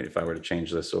 right? If I were to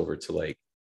change this over to like,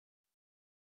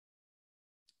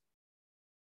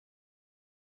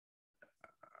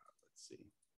 let's see,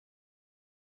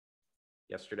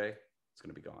 yesterday, it's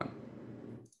going to be gone,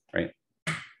 right?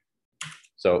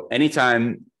 So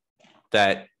anytime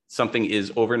that something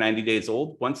is over 90 days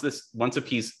old, once a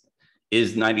piece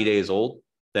is 90 days old,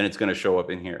 then it's going to show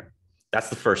up in here. That's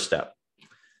the first step.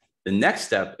 The next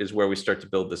step is where we start to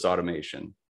build this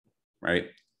automation, right?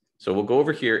 So we'll go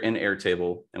over here in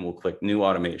Airtable and we'll click new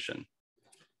automation.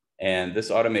 And this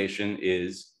automation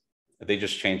is, they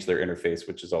just changed their interface,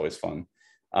 which is always fun.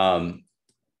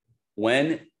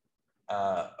 When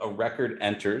a record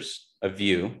enters a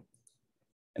view,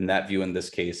 and that view in this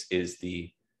case is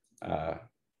the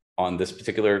on that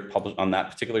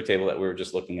particular table that we were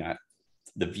just looking at,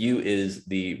 the view is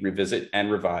the revisit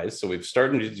and revise. So we've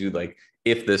started to do like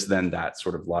if this then that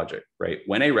sort of logic, right?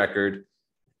 When a record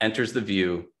enters the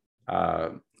view,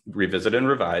 revisit and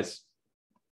revise.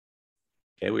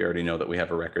 Okay, we already know that we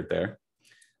have a record there.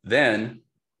 Then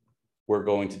we're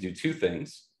going to do two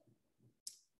things.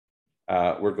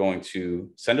 We're going to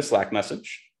send a Slack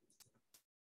message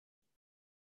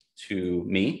to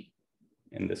me.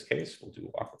 In this case, we'll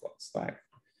do Slack.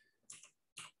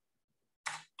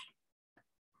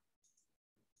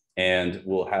 And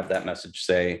we'll have that message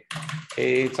say,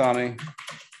 hey, Tommy,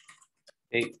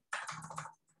 hey.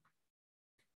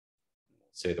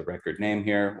 Say the record name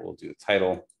here. We'll do the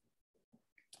title,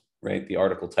 right? The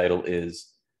article title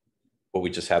is what we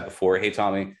just had before. Hey,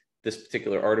 Tommy, this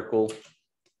particular article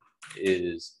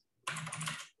is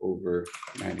over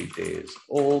 90 days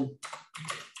old.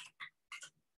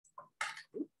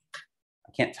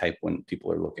 I can't type when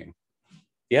people are looking.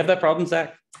 You have that problem,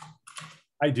 Zach?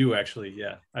 I do actually,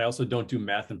 yeah. I also don't do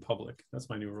math in public. That's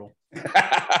my new rule.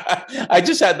 I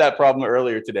just had that problem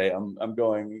earlier today. I'm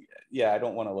going, yeah, I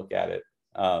don't want to look at it.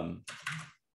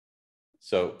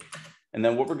 So, and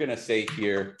then what we're going to say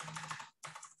here,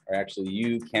 or actually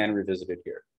you can revisit it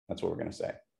here. That's what we're going to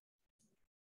say.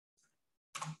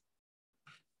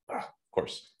 Of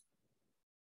course.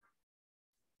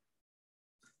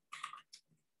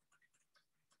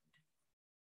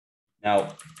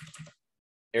 Now,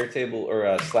 Airtable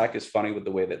or Slack is funny with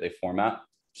the way that they format.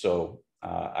 So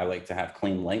I like to have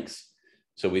clean links.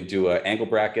 So we do an angle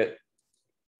bracket.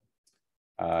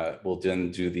 We'll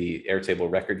then do the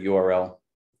Airtable record URL.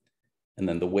 And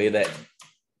then the way that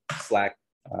Slack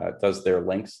does their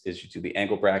links is you do the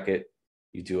angle bracket,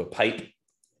 you do a pipe,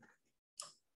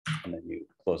 and then you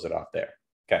close it off there.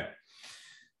 Okay.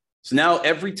 So now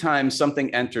every time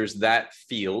something enters that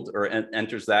field or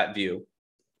enters that view,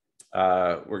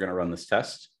 we're going to run this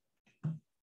test.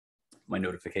 My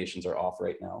notifications are off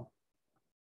right now.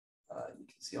 You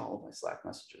can see all of my Slack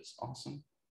messages. Awesome.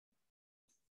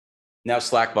 Now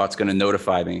Slackbot's going to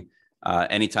notify me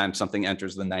anytime something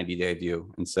enters the 90-day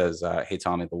view and says, hey,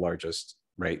 Tommy, the largest,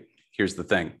 right? Here's the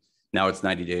thing. Now it's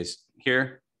 90 days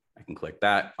here. I can click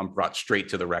that. I'm brought straight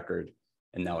to the record.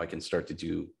 And now I can start to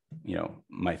do, you know,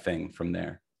 my thing from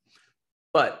there.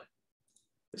 But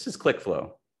this is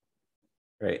ClickFlow,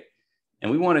 right?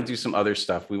 And we want to do some other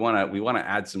stuff. We want to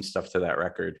add some stuff to that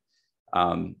record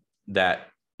that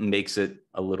makes it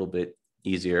a little bit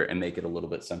easier and make it a little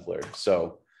bit simpler.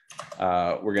 So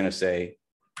we're going to say,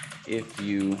 if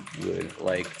you would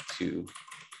like to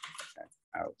check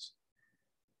out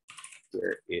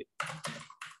where it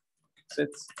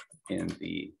sits in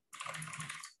the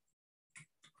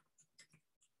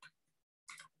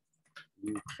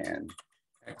you can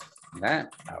check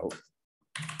that out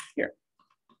here.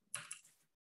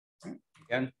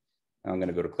 Again, now I'm going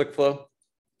to go to ClickFlow.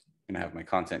 I'm going to have my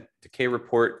content decay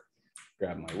report,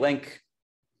 grab my link,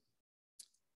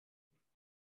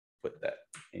 put that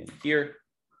in here.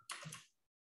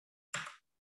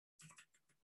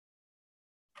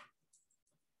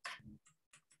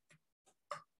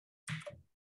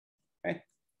 Okay.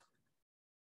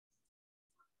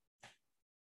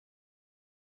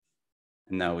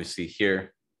 And now we see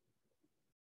here,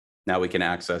 now we can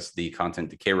access the content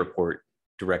decay report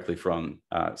directly from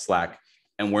Slack.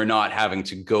 And we're not having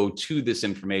to go to this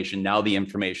information. Now the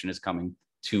information is coming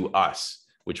to us,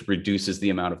 which reduces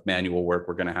the amount of manual work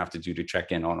we're going to have to do to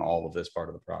check in on all of this part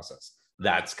of the process.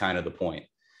 That's kind of the point.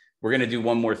 We're going to do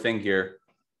one more thing here.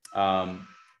 And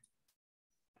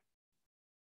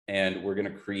we're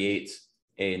going to create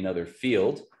another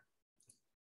field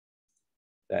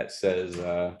that says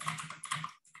flow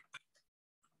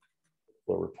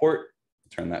report.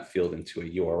 Turn that field into a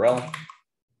URL,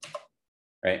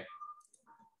 right?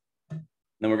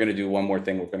 Then we're going to do one more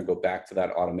thing. We're going to go back to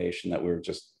that automation that we were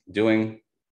just doing.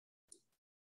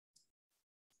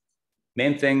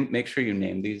 Main thing, make sure you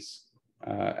name these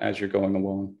as you're going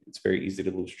along. It's very easy to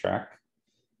lose track.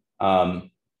 And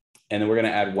then we're going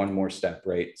to add one more step,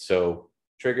 right? So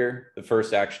trigger, the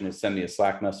first action is send me a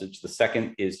Slack message. The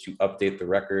second is to update the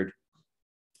record.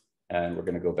 And we're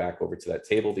going to go back over to that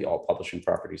table, the all publishing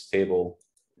properties table.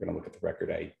 We're going to look at the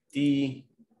record ID,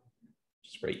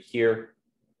 just right here.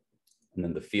 And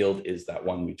then the field is that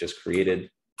one we just created,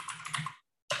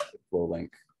 flow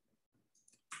link.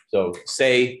 So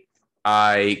say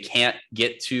I can't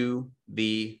get to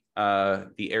the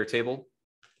Airtable,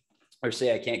 or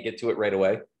say I can't get to it right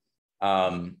away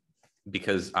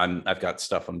because I've got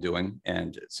stuff I'm doing,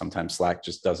 and sometimes Slack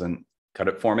just doesn't cut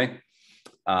it for me.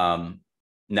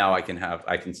 Now I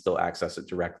can still access it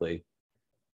directly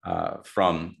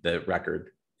from the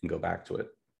record and go back to it.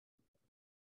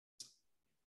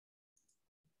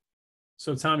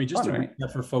 So Tommy, just to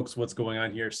recap for folks what's going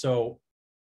on here. So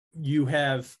you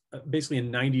have basically a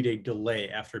 90-day delay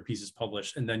after a piece is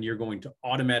published, and then you're going to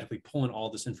automatically pull in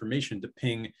all this information to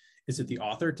ping, is it the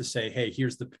author, to say, hey,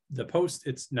 here's the post,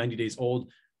 it's 90 days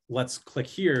old. Let's click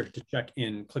here to check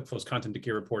in ClickFlow's content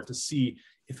decay report to see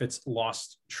if it's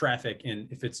lost traffic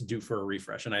and if it's due for a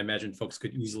refresh. And I imagine folks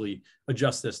could easily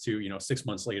adjust this to 6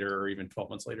 months later or even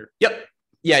 12 months later. Yep.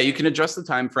 Yeah, you can adjust the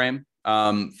time frame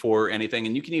for anything,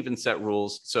 and you can even set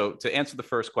rules. So to answer the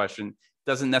first question, it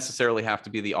doesn't necessarily have to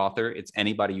be the author. It's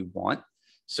anybody you want.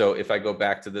 So if I go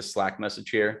back to this Slack message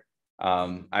here,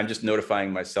 I'm just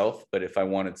notifying myself. But if I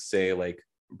wanted to say like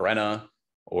Brenna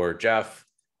or Jeff,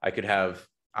 I could have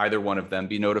either one of them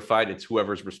be notified. It's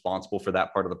whoever's responsible for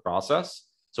that part of the process.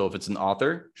 So if it's an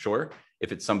author, sure.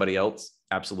 If it's somebody else,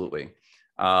 absolutely.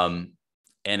 And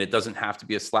it doesn't have to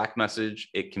be a Slack message.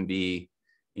 It can be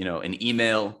an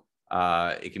email.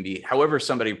 It can be however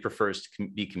somebody prefers to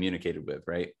be communicated with,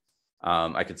 right?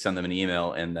 I could send them an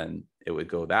email and then it would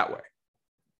go that way.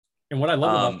 And what I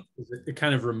love about it is it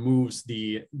kind of removes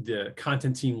the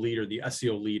content team lead or the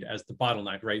SEO lead as the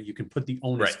bottleneck, right? You can put the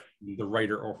onus on the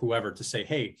writer or whoever to say,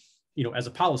 hey, as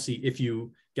a policy, if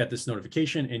you get this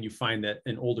notification and you find that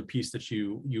an older piece that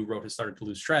you wrote has started to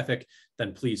lose traffic,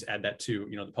 then please add that to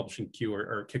the publishing queue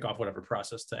or kick off whatever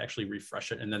process to actually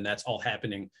refresh it. And then that's all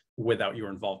happening without your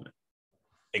involvement.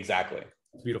 Exactly.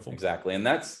 It's beautiful. Exactly. And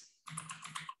I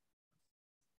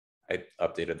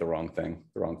updated the wrong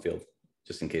field,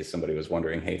 just in case somebody was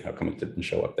wondering, hey, how come it didn't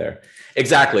show up there?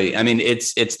 Exactly. I mean,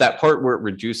 it's that part where it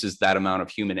reduces that amount of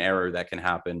human error that can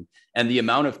happen and the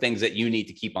amount of things that you need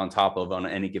to keep on top of on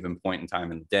any given point in time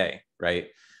in the day, right?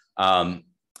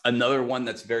 Another one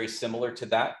that's very similar to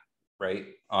that, right?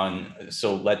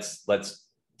 So let's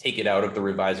take it out of the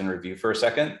revise and review for a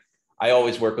second. I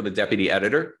always work with a deputy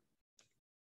editor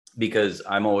because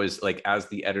I'm always like, as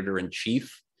the editor in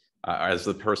chief, as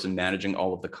the person managing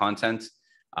all of the content,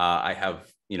 I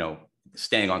have,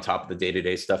 staying on top of the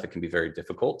day-to-day stuff, it can be very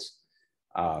difficult.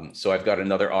 So I've got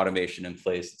another automation in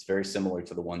place. It's very similar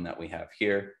to the one that we have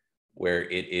here, where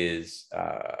it is,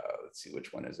 let's see,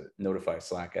 which one is it? Notify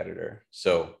Slack editor.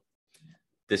 So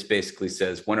this basically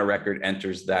says when a record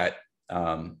enters that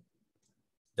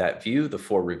view, the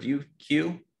for review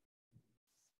queue,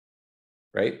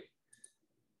 right?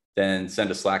 Then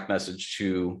send a Slack message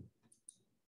to,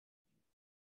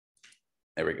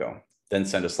 there we go. Then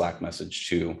send a Slack message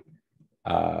to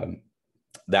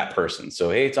that person. So,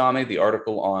 hey, Tommy, the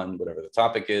article on whatever the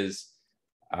topic is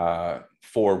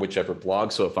for whichever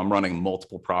blog. So if I'm running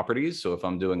multiple properties, so if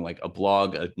I'm doing like a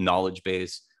blog, a knowledge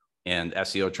base, and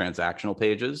SEO transactional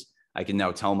pages, I can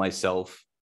now tell myself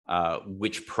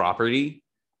which property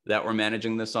that we're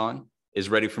managing this on is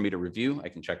ready for me to review. I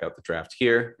can check out the draft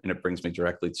here, and it brings me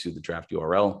directly to the draft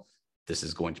URL. This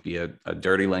is going to be a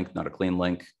dirty link, not a clean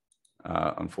link,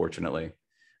 unfortunately.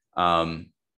 And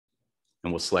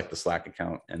we'll select the Slack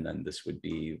account, and then this would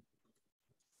be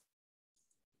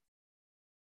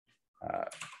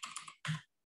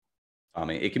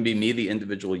Tommy. It can be me, the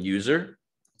individual user,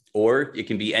 or it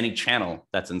can be any channel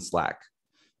that's in Slack.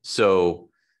 So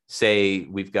say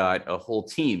we've got a whole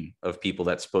team of people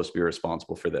that's supposed to be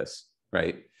responsible for this,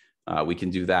 right? We can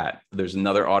do that. There's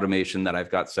another automation that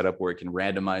I've got set up where it can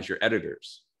randomize your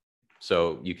editors.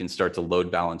 So you can start to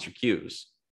load balance your queues.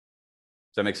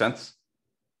 Does that make sense?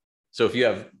 So if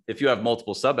you have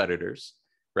multiple sub editors,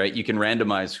 right, you can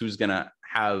randomize who's going to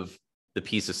have the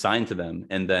piece assigned to them,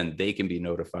 and then they can be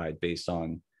notified based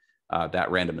on that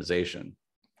randomization,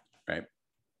 right?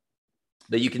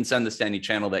 That you can send this to any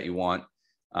channel that you want.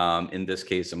 In this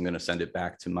case, I'm going to send it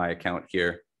back to my account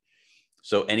here.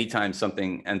 So anytime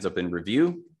something ends up in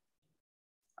review,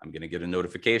 I'm going to get a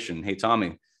notification. Hey,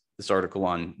 Tommy, this article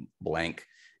on blank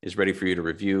is ready for you to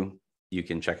review. You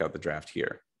can check out the draft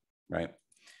here, right?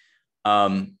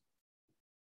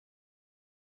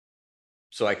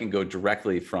 So I can go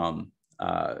directly from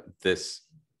this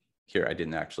here. I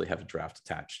didn't actually have a draft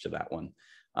attached to that one,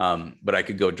 but I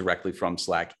could go directly from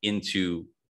Slack into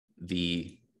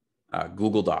the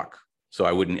Google Doc. So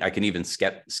I can even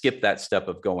skip that step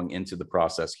of going into the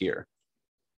process here.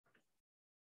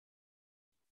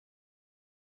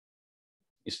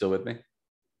 You still with me?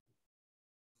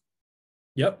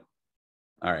 Yep.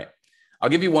 All right. I'll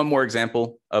give you one more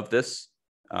example of this,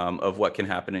 of what can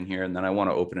happen in here, and then I want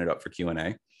to open it up for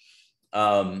Q&A.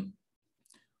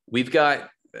 We've got,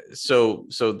 so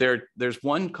there's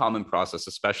one common process,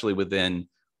 especially within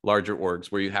larger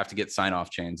orgs, where you have to get sign-off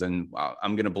chains, and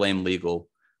I'm going to blame legal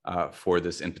for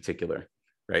this in particular,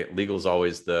 right? Legal is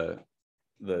always the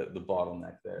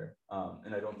bottleneck there,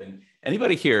 and I don't think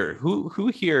anybody here who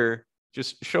here,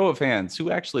 just show of hands, who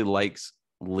actually likes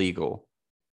legal.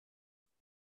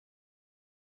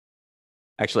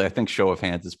 Actually, I think show of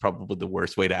hands is probably the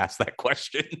worst way to ask that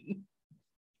question.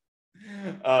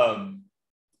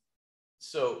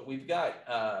 So we've got,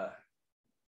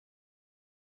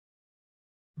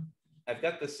 I've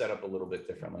got this set up a little bit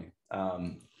differently.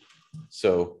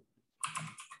 So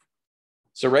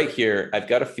right here, I've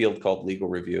got a field called legal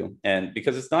review. And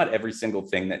because it's not every single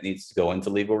thing that needs to go into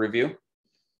legal review,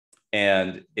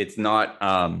 and it's not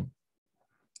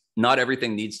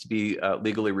everything needs to be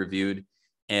legally reviewed,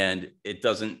 and it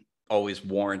doesn't always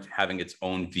warrant having its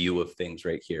own view of things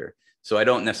right here. So I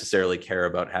don't necessarily care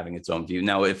about having its own view.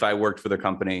 Now, if I worked for the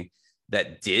company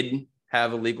that did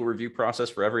have a legal review process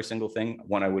for every single thing,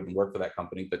 one, I wouldn't work for that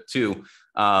company, but two,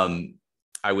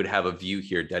 I would have a view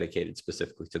here dedicated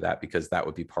specifically to that, because that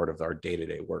would be part of our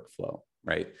day-to-day workflow,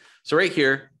 right? So right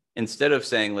here, instead of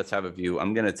saying, let's have a view,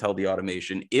 I'm going to tell the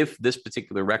automation if this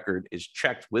particular record is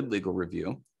checked with legal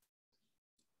review,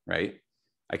 right?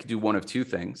 I could do one of two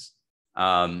things.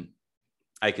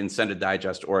 I can send a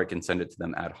digest, or I can send it to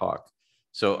them ad hoc.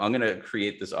 So I'm going to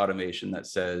create this automation that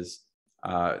says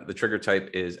the trigger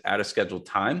type is at a scheduled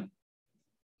time,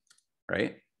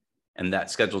 right? And that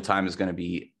scheduled time is going to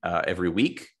be every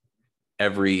week,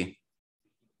 every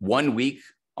 1 week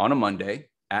on a Monday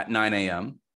at 9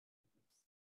 a.m.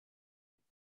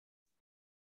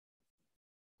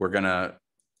 We're going to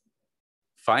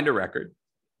find a record,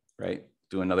 right?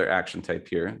 Do another action type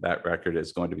here. That record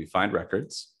is going to be find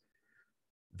records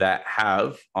that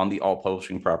have on the all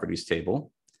publishing properties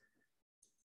table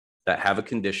that have a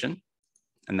condition.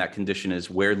 And that condition is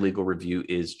where legal review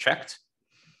is checked.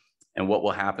 And what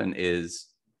will happen is,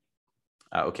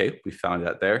 okay, we found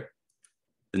that there.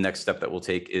 The next step that we'll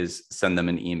take is send them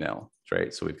an email,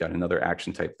 right? So we've got another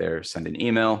action type there, send an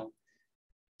email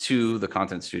to the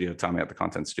Content Studio,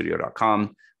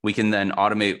 Tommy@thecontentstudio.com. We can then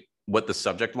automate what the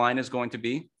subject line is going to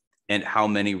be and how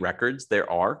many records there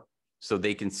are. So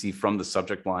they can see from the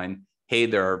subject line, hey,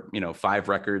 there are 5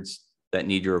 records that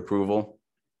need your approval.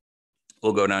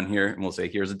 We'll go down here and we'll say,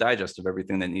 here's a digest of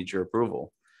everything that needs your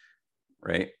approval,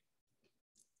 right?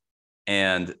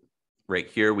 And right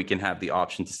here, we can have the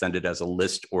option to send it as a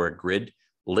list or a grid.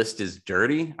 List is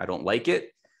dirty. I don't like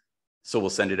it. So we'll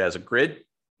send it as a grid.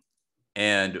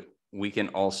 And we can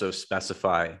also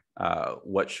specify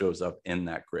what shows up in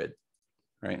that grid,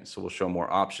 right? So we'll show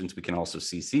more options. We can also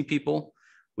CC people.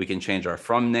 We can change our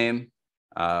from name.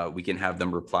 We can have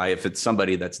them reply. If it's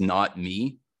somebody that's not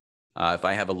me, if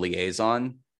I have a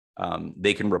liaison,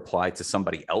 they can reply to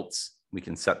somebody else. We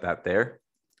can set that there.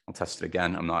 I'll test it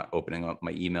again. I'm not opening up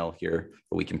my email here,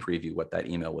 but we can preview what that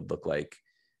email would look like.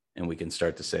 And we can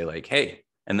start to say like, hey,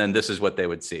 and then this is what they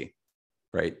would see,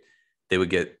 right? They would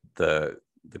get the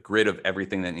grid of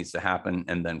everything that needs to happen.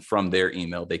 And then from their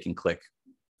email, they can click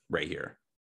right here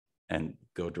and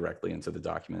go directly into the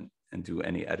document and do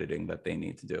any editing that they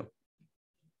need to do.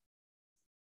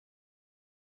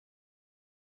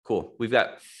 Cool. We've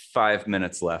got 5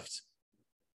 minutes left.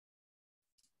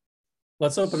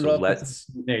 Let's open it up.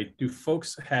 Hey, do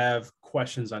folks have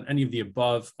questions on any of the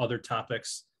above other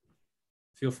topics?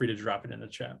 Feel free to drop it in the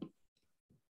chat.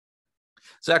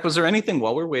 Zach, was there anything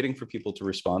while we're waiting for people to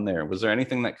respond there? Was there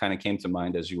anything that kind of came to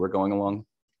mind as you were going along?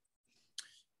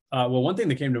 Well, one thing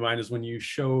that came to mind is when you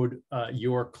showed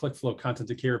your ClickFlow content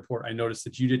decay report, I noticed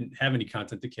that you didn't have any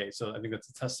content decay. So I think that's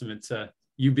a testament to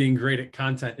you being great at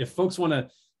content. If folks want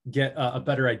to get a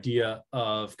better idea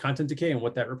of content decay and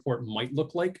what that report might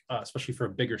look like, especially for a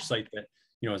bigger site that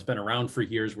has been around for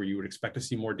years where you would expect to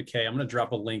see more decay, I'm going to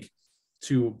drop a link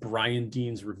to Brian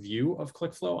Dean's review of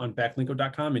ClickFlow on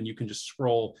backlinko.com, and you can just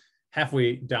scroll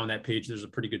halfway down that page. There's a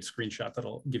pretty good screenshot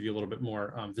that'll give you a little bit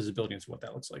more visibility into what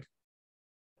that looks like.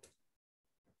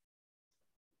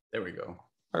 There we go.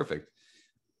 Perfect.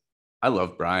 I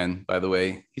love Brian, by the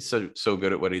way. He's so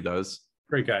good at what he does.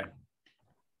 Great guy.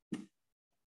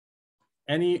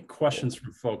 Any questions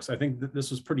from folks? I think that this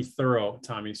was pretty thorough,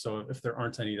 Tommy. So if there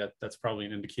aren't any, that's probably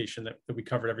an indication that we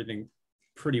covered everything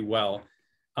pretty well.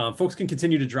 Folks can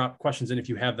continue to drop questions in if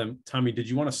you have them. Tommy, did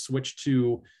you want to switch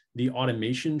to the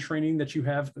automation training that you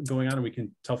have going on? And we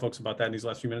can tell folks about that in these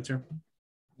last few minutes here.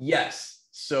 Yes.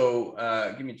 So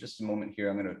give me just a moment here.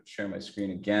 I'm going to share my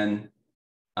screen again.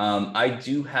 I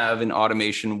do have an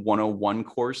automation 101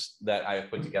 course that I have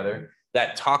put together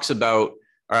that talks about,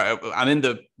 I'm in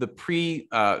the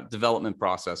pre-development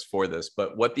process for this,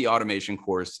 but what the automation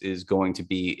course is going to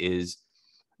be is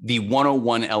the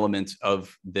 101 element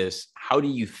of this. How do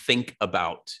you think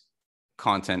about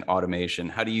content automation?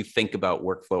 How do you think about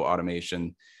workflow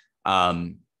automation,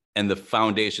 and the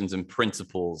foundations and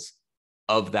principles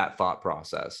of that thought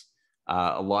process?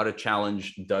 A lot of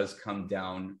challenge does come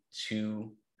down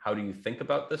to how do you think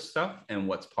about this stuff and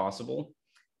what's possible.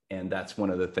 And that's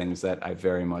one of the things that I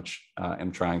very much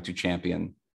am trying to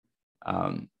champion,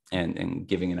 and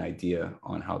giving an idea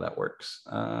on how that works.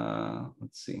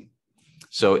 Let's see.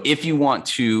 So if you want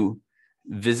to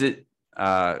visit,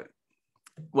 well,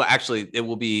 actually, it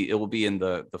will be in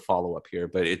the follow-up here,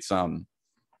 but it's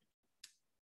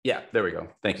yeah, there we go.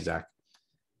 Thank you, Zach.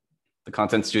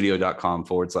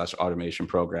 thecontentstudio.com/automation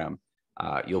program.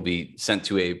 You'll be sent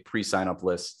to a pre-sign-up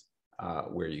list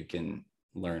where you can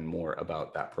learn more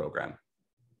about that program.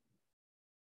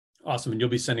 Awesome. And you'll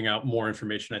be sending out more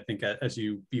information, I think, as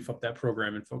you beef up that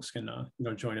program, and folks can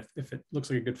join if it looks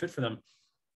like a good fit for them.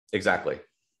 Exactly.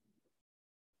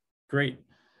 Great.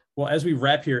 Well, as we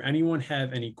wrap here, anyone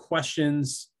have any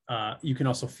questions? You can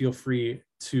also feel free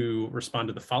to respond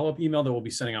to the follow-up email that we'll be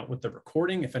sending out with the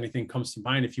recording. If anything comes to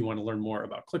mind, if you want to learn more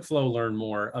about ClickFlow, learn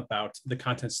more about the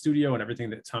Content Studio and everything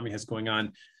that Tommy has going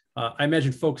on. I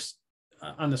imagine folks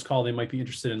on this call, they might be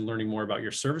interested in learning more about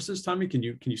your services. Tommy, can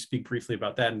you speak briefly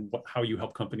about that and how you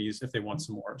help companies if they want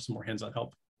some more hands-on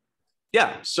help?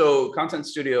 Yeah, so Content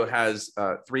Studio has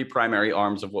 3 primary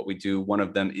arms of what we do. One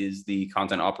of them is the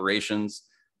content operations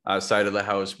side of the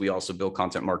house. We also build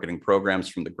content marketing programs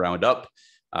from the ground up.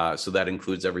 So that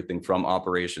includes everything from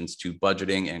operations to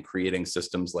budgeting and creating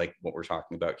systems like what we're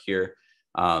talking about here.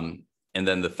 And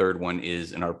then the third one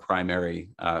is, in our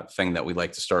primary thing that we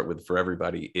like to start with for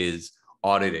everybody, is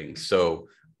auditing. So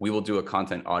we will do a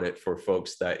content audit for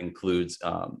folks that includes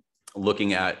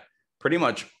looking at pretty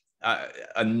much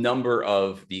a number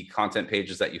of the content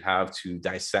pages that you have to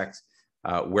dissect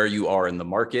where you are in the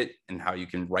market and how you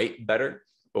can write better.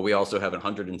 But we also have a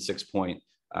 106-point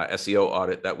SEO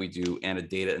audit that we do, and a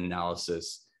data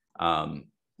analysis.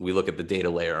 We look at the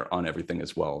data layer on everything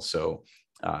as well. So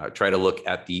try to look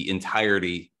at the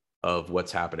entirety of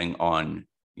what's happening on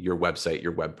your website,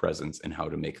 your web presence, and how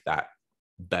to make that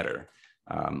better.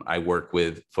 I work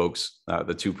with folks,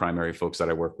 the 2 primary folks that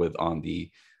I work with on the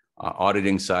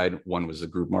auditing side. One was a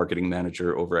group marketing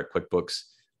manager over at QuickBooks,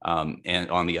 and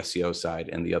on the SEO side,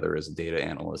 and the other is a data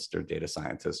analyst or data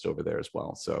scientist over there as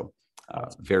well. So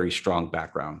very strong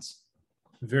backgrounds.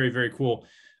 Very, very cool.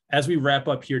 As we wrap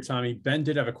up here, Tommy, Ben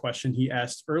did have a question. He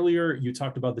asked earlier, you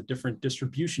talked about the different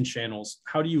distribution channels.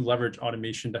 How do you leverage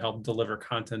automation to help deliver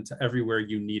content to everywhere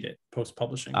you need it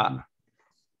post-publishing?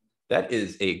 That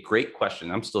is a great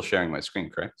question. I'm still sharing my screen,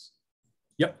 correct?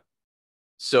 Yep.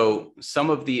 So some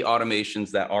of the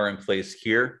automations that are in place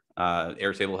here,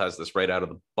 Airtable has this right out of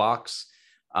the box.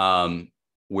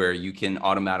 where you can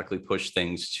automatically push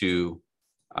things to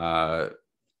over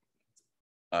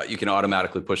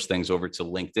to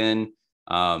LinkedIn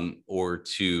or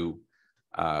to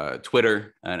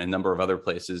Twitter and a number of other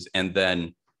places. And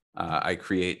then I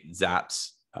create Zaps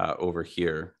over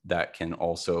here that can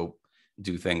also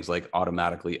do things like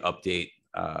automatically update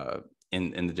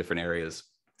in the different areas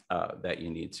that you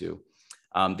need to.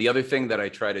 The other thing that I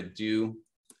try to do,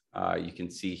 you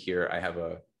can see here,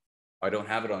 I don't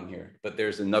have it on here, but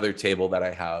there's another table that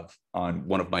I have on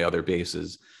one of my other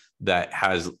bases that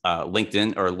has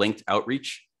LinkedIn or linked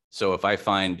outreach. So if I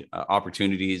find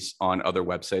opportunities on other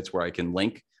websites where I can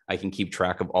link, I can keep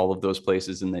track of all of those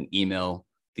places and then email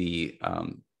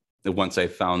once I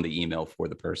found the email for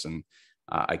the person,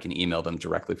 I can email them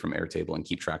directly from Airtable and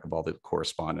keep track of all the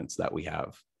correspondence that we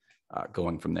have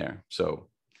going from there. So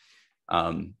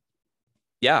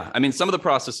yeah, I mean, some of the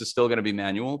process is still going to be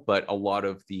manual, but a lot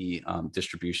of the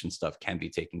distribution stuff can be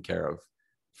taken care of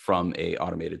from a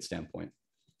automated standpoint.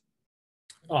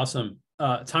 Awesome.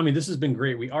 Tommy, this has been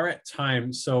great. We are at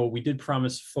time, so we did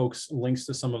promise folks links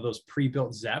to some of those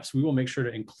pre-built Zaps. We will make sure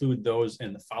to include those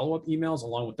in the follow-up emails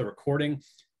along with the recording.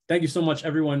 Thank you so much,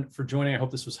 everyone, for joining. I hope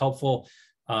this was helpful.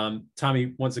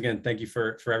 Tommy, once again, thank you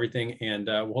for everything, and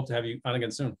we'll hope to have you on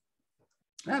again soon.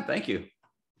 Yeah, thank you.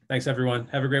 Thanks, everyone.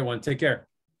 Have a great one. Take care.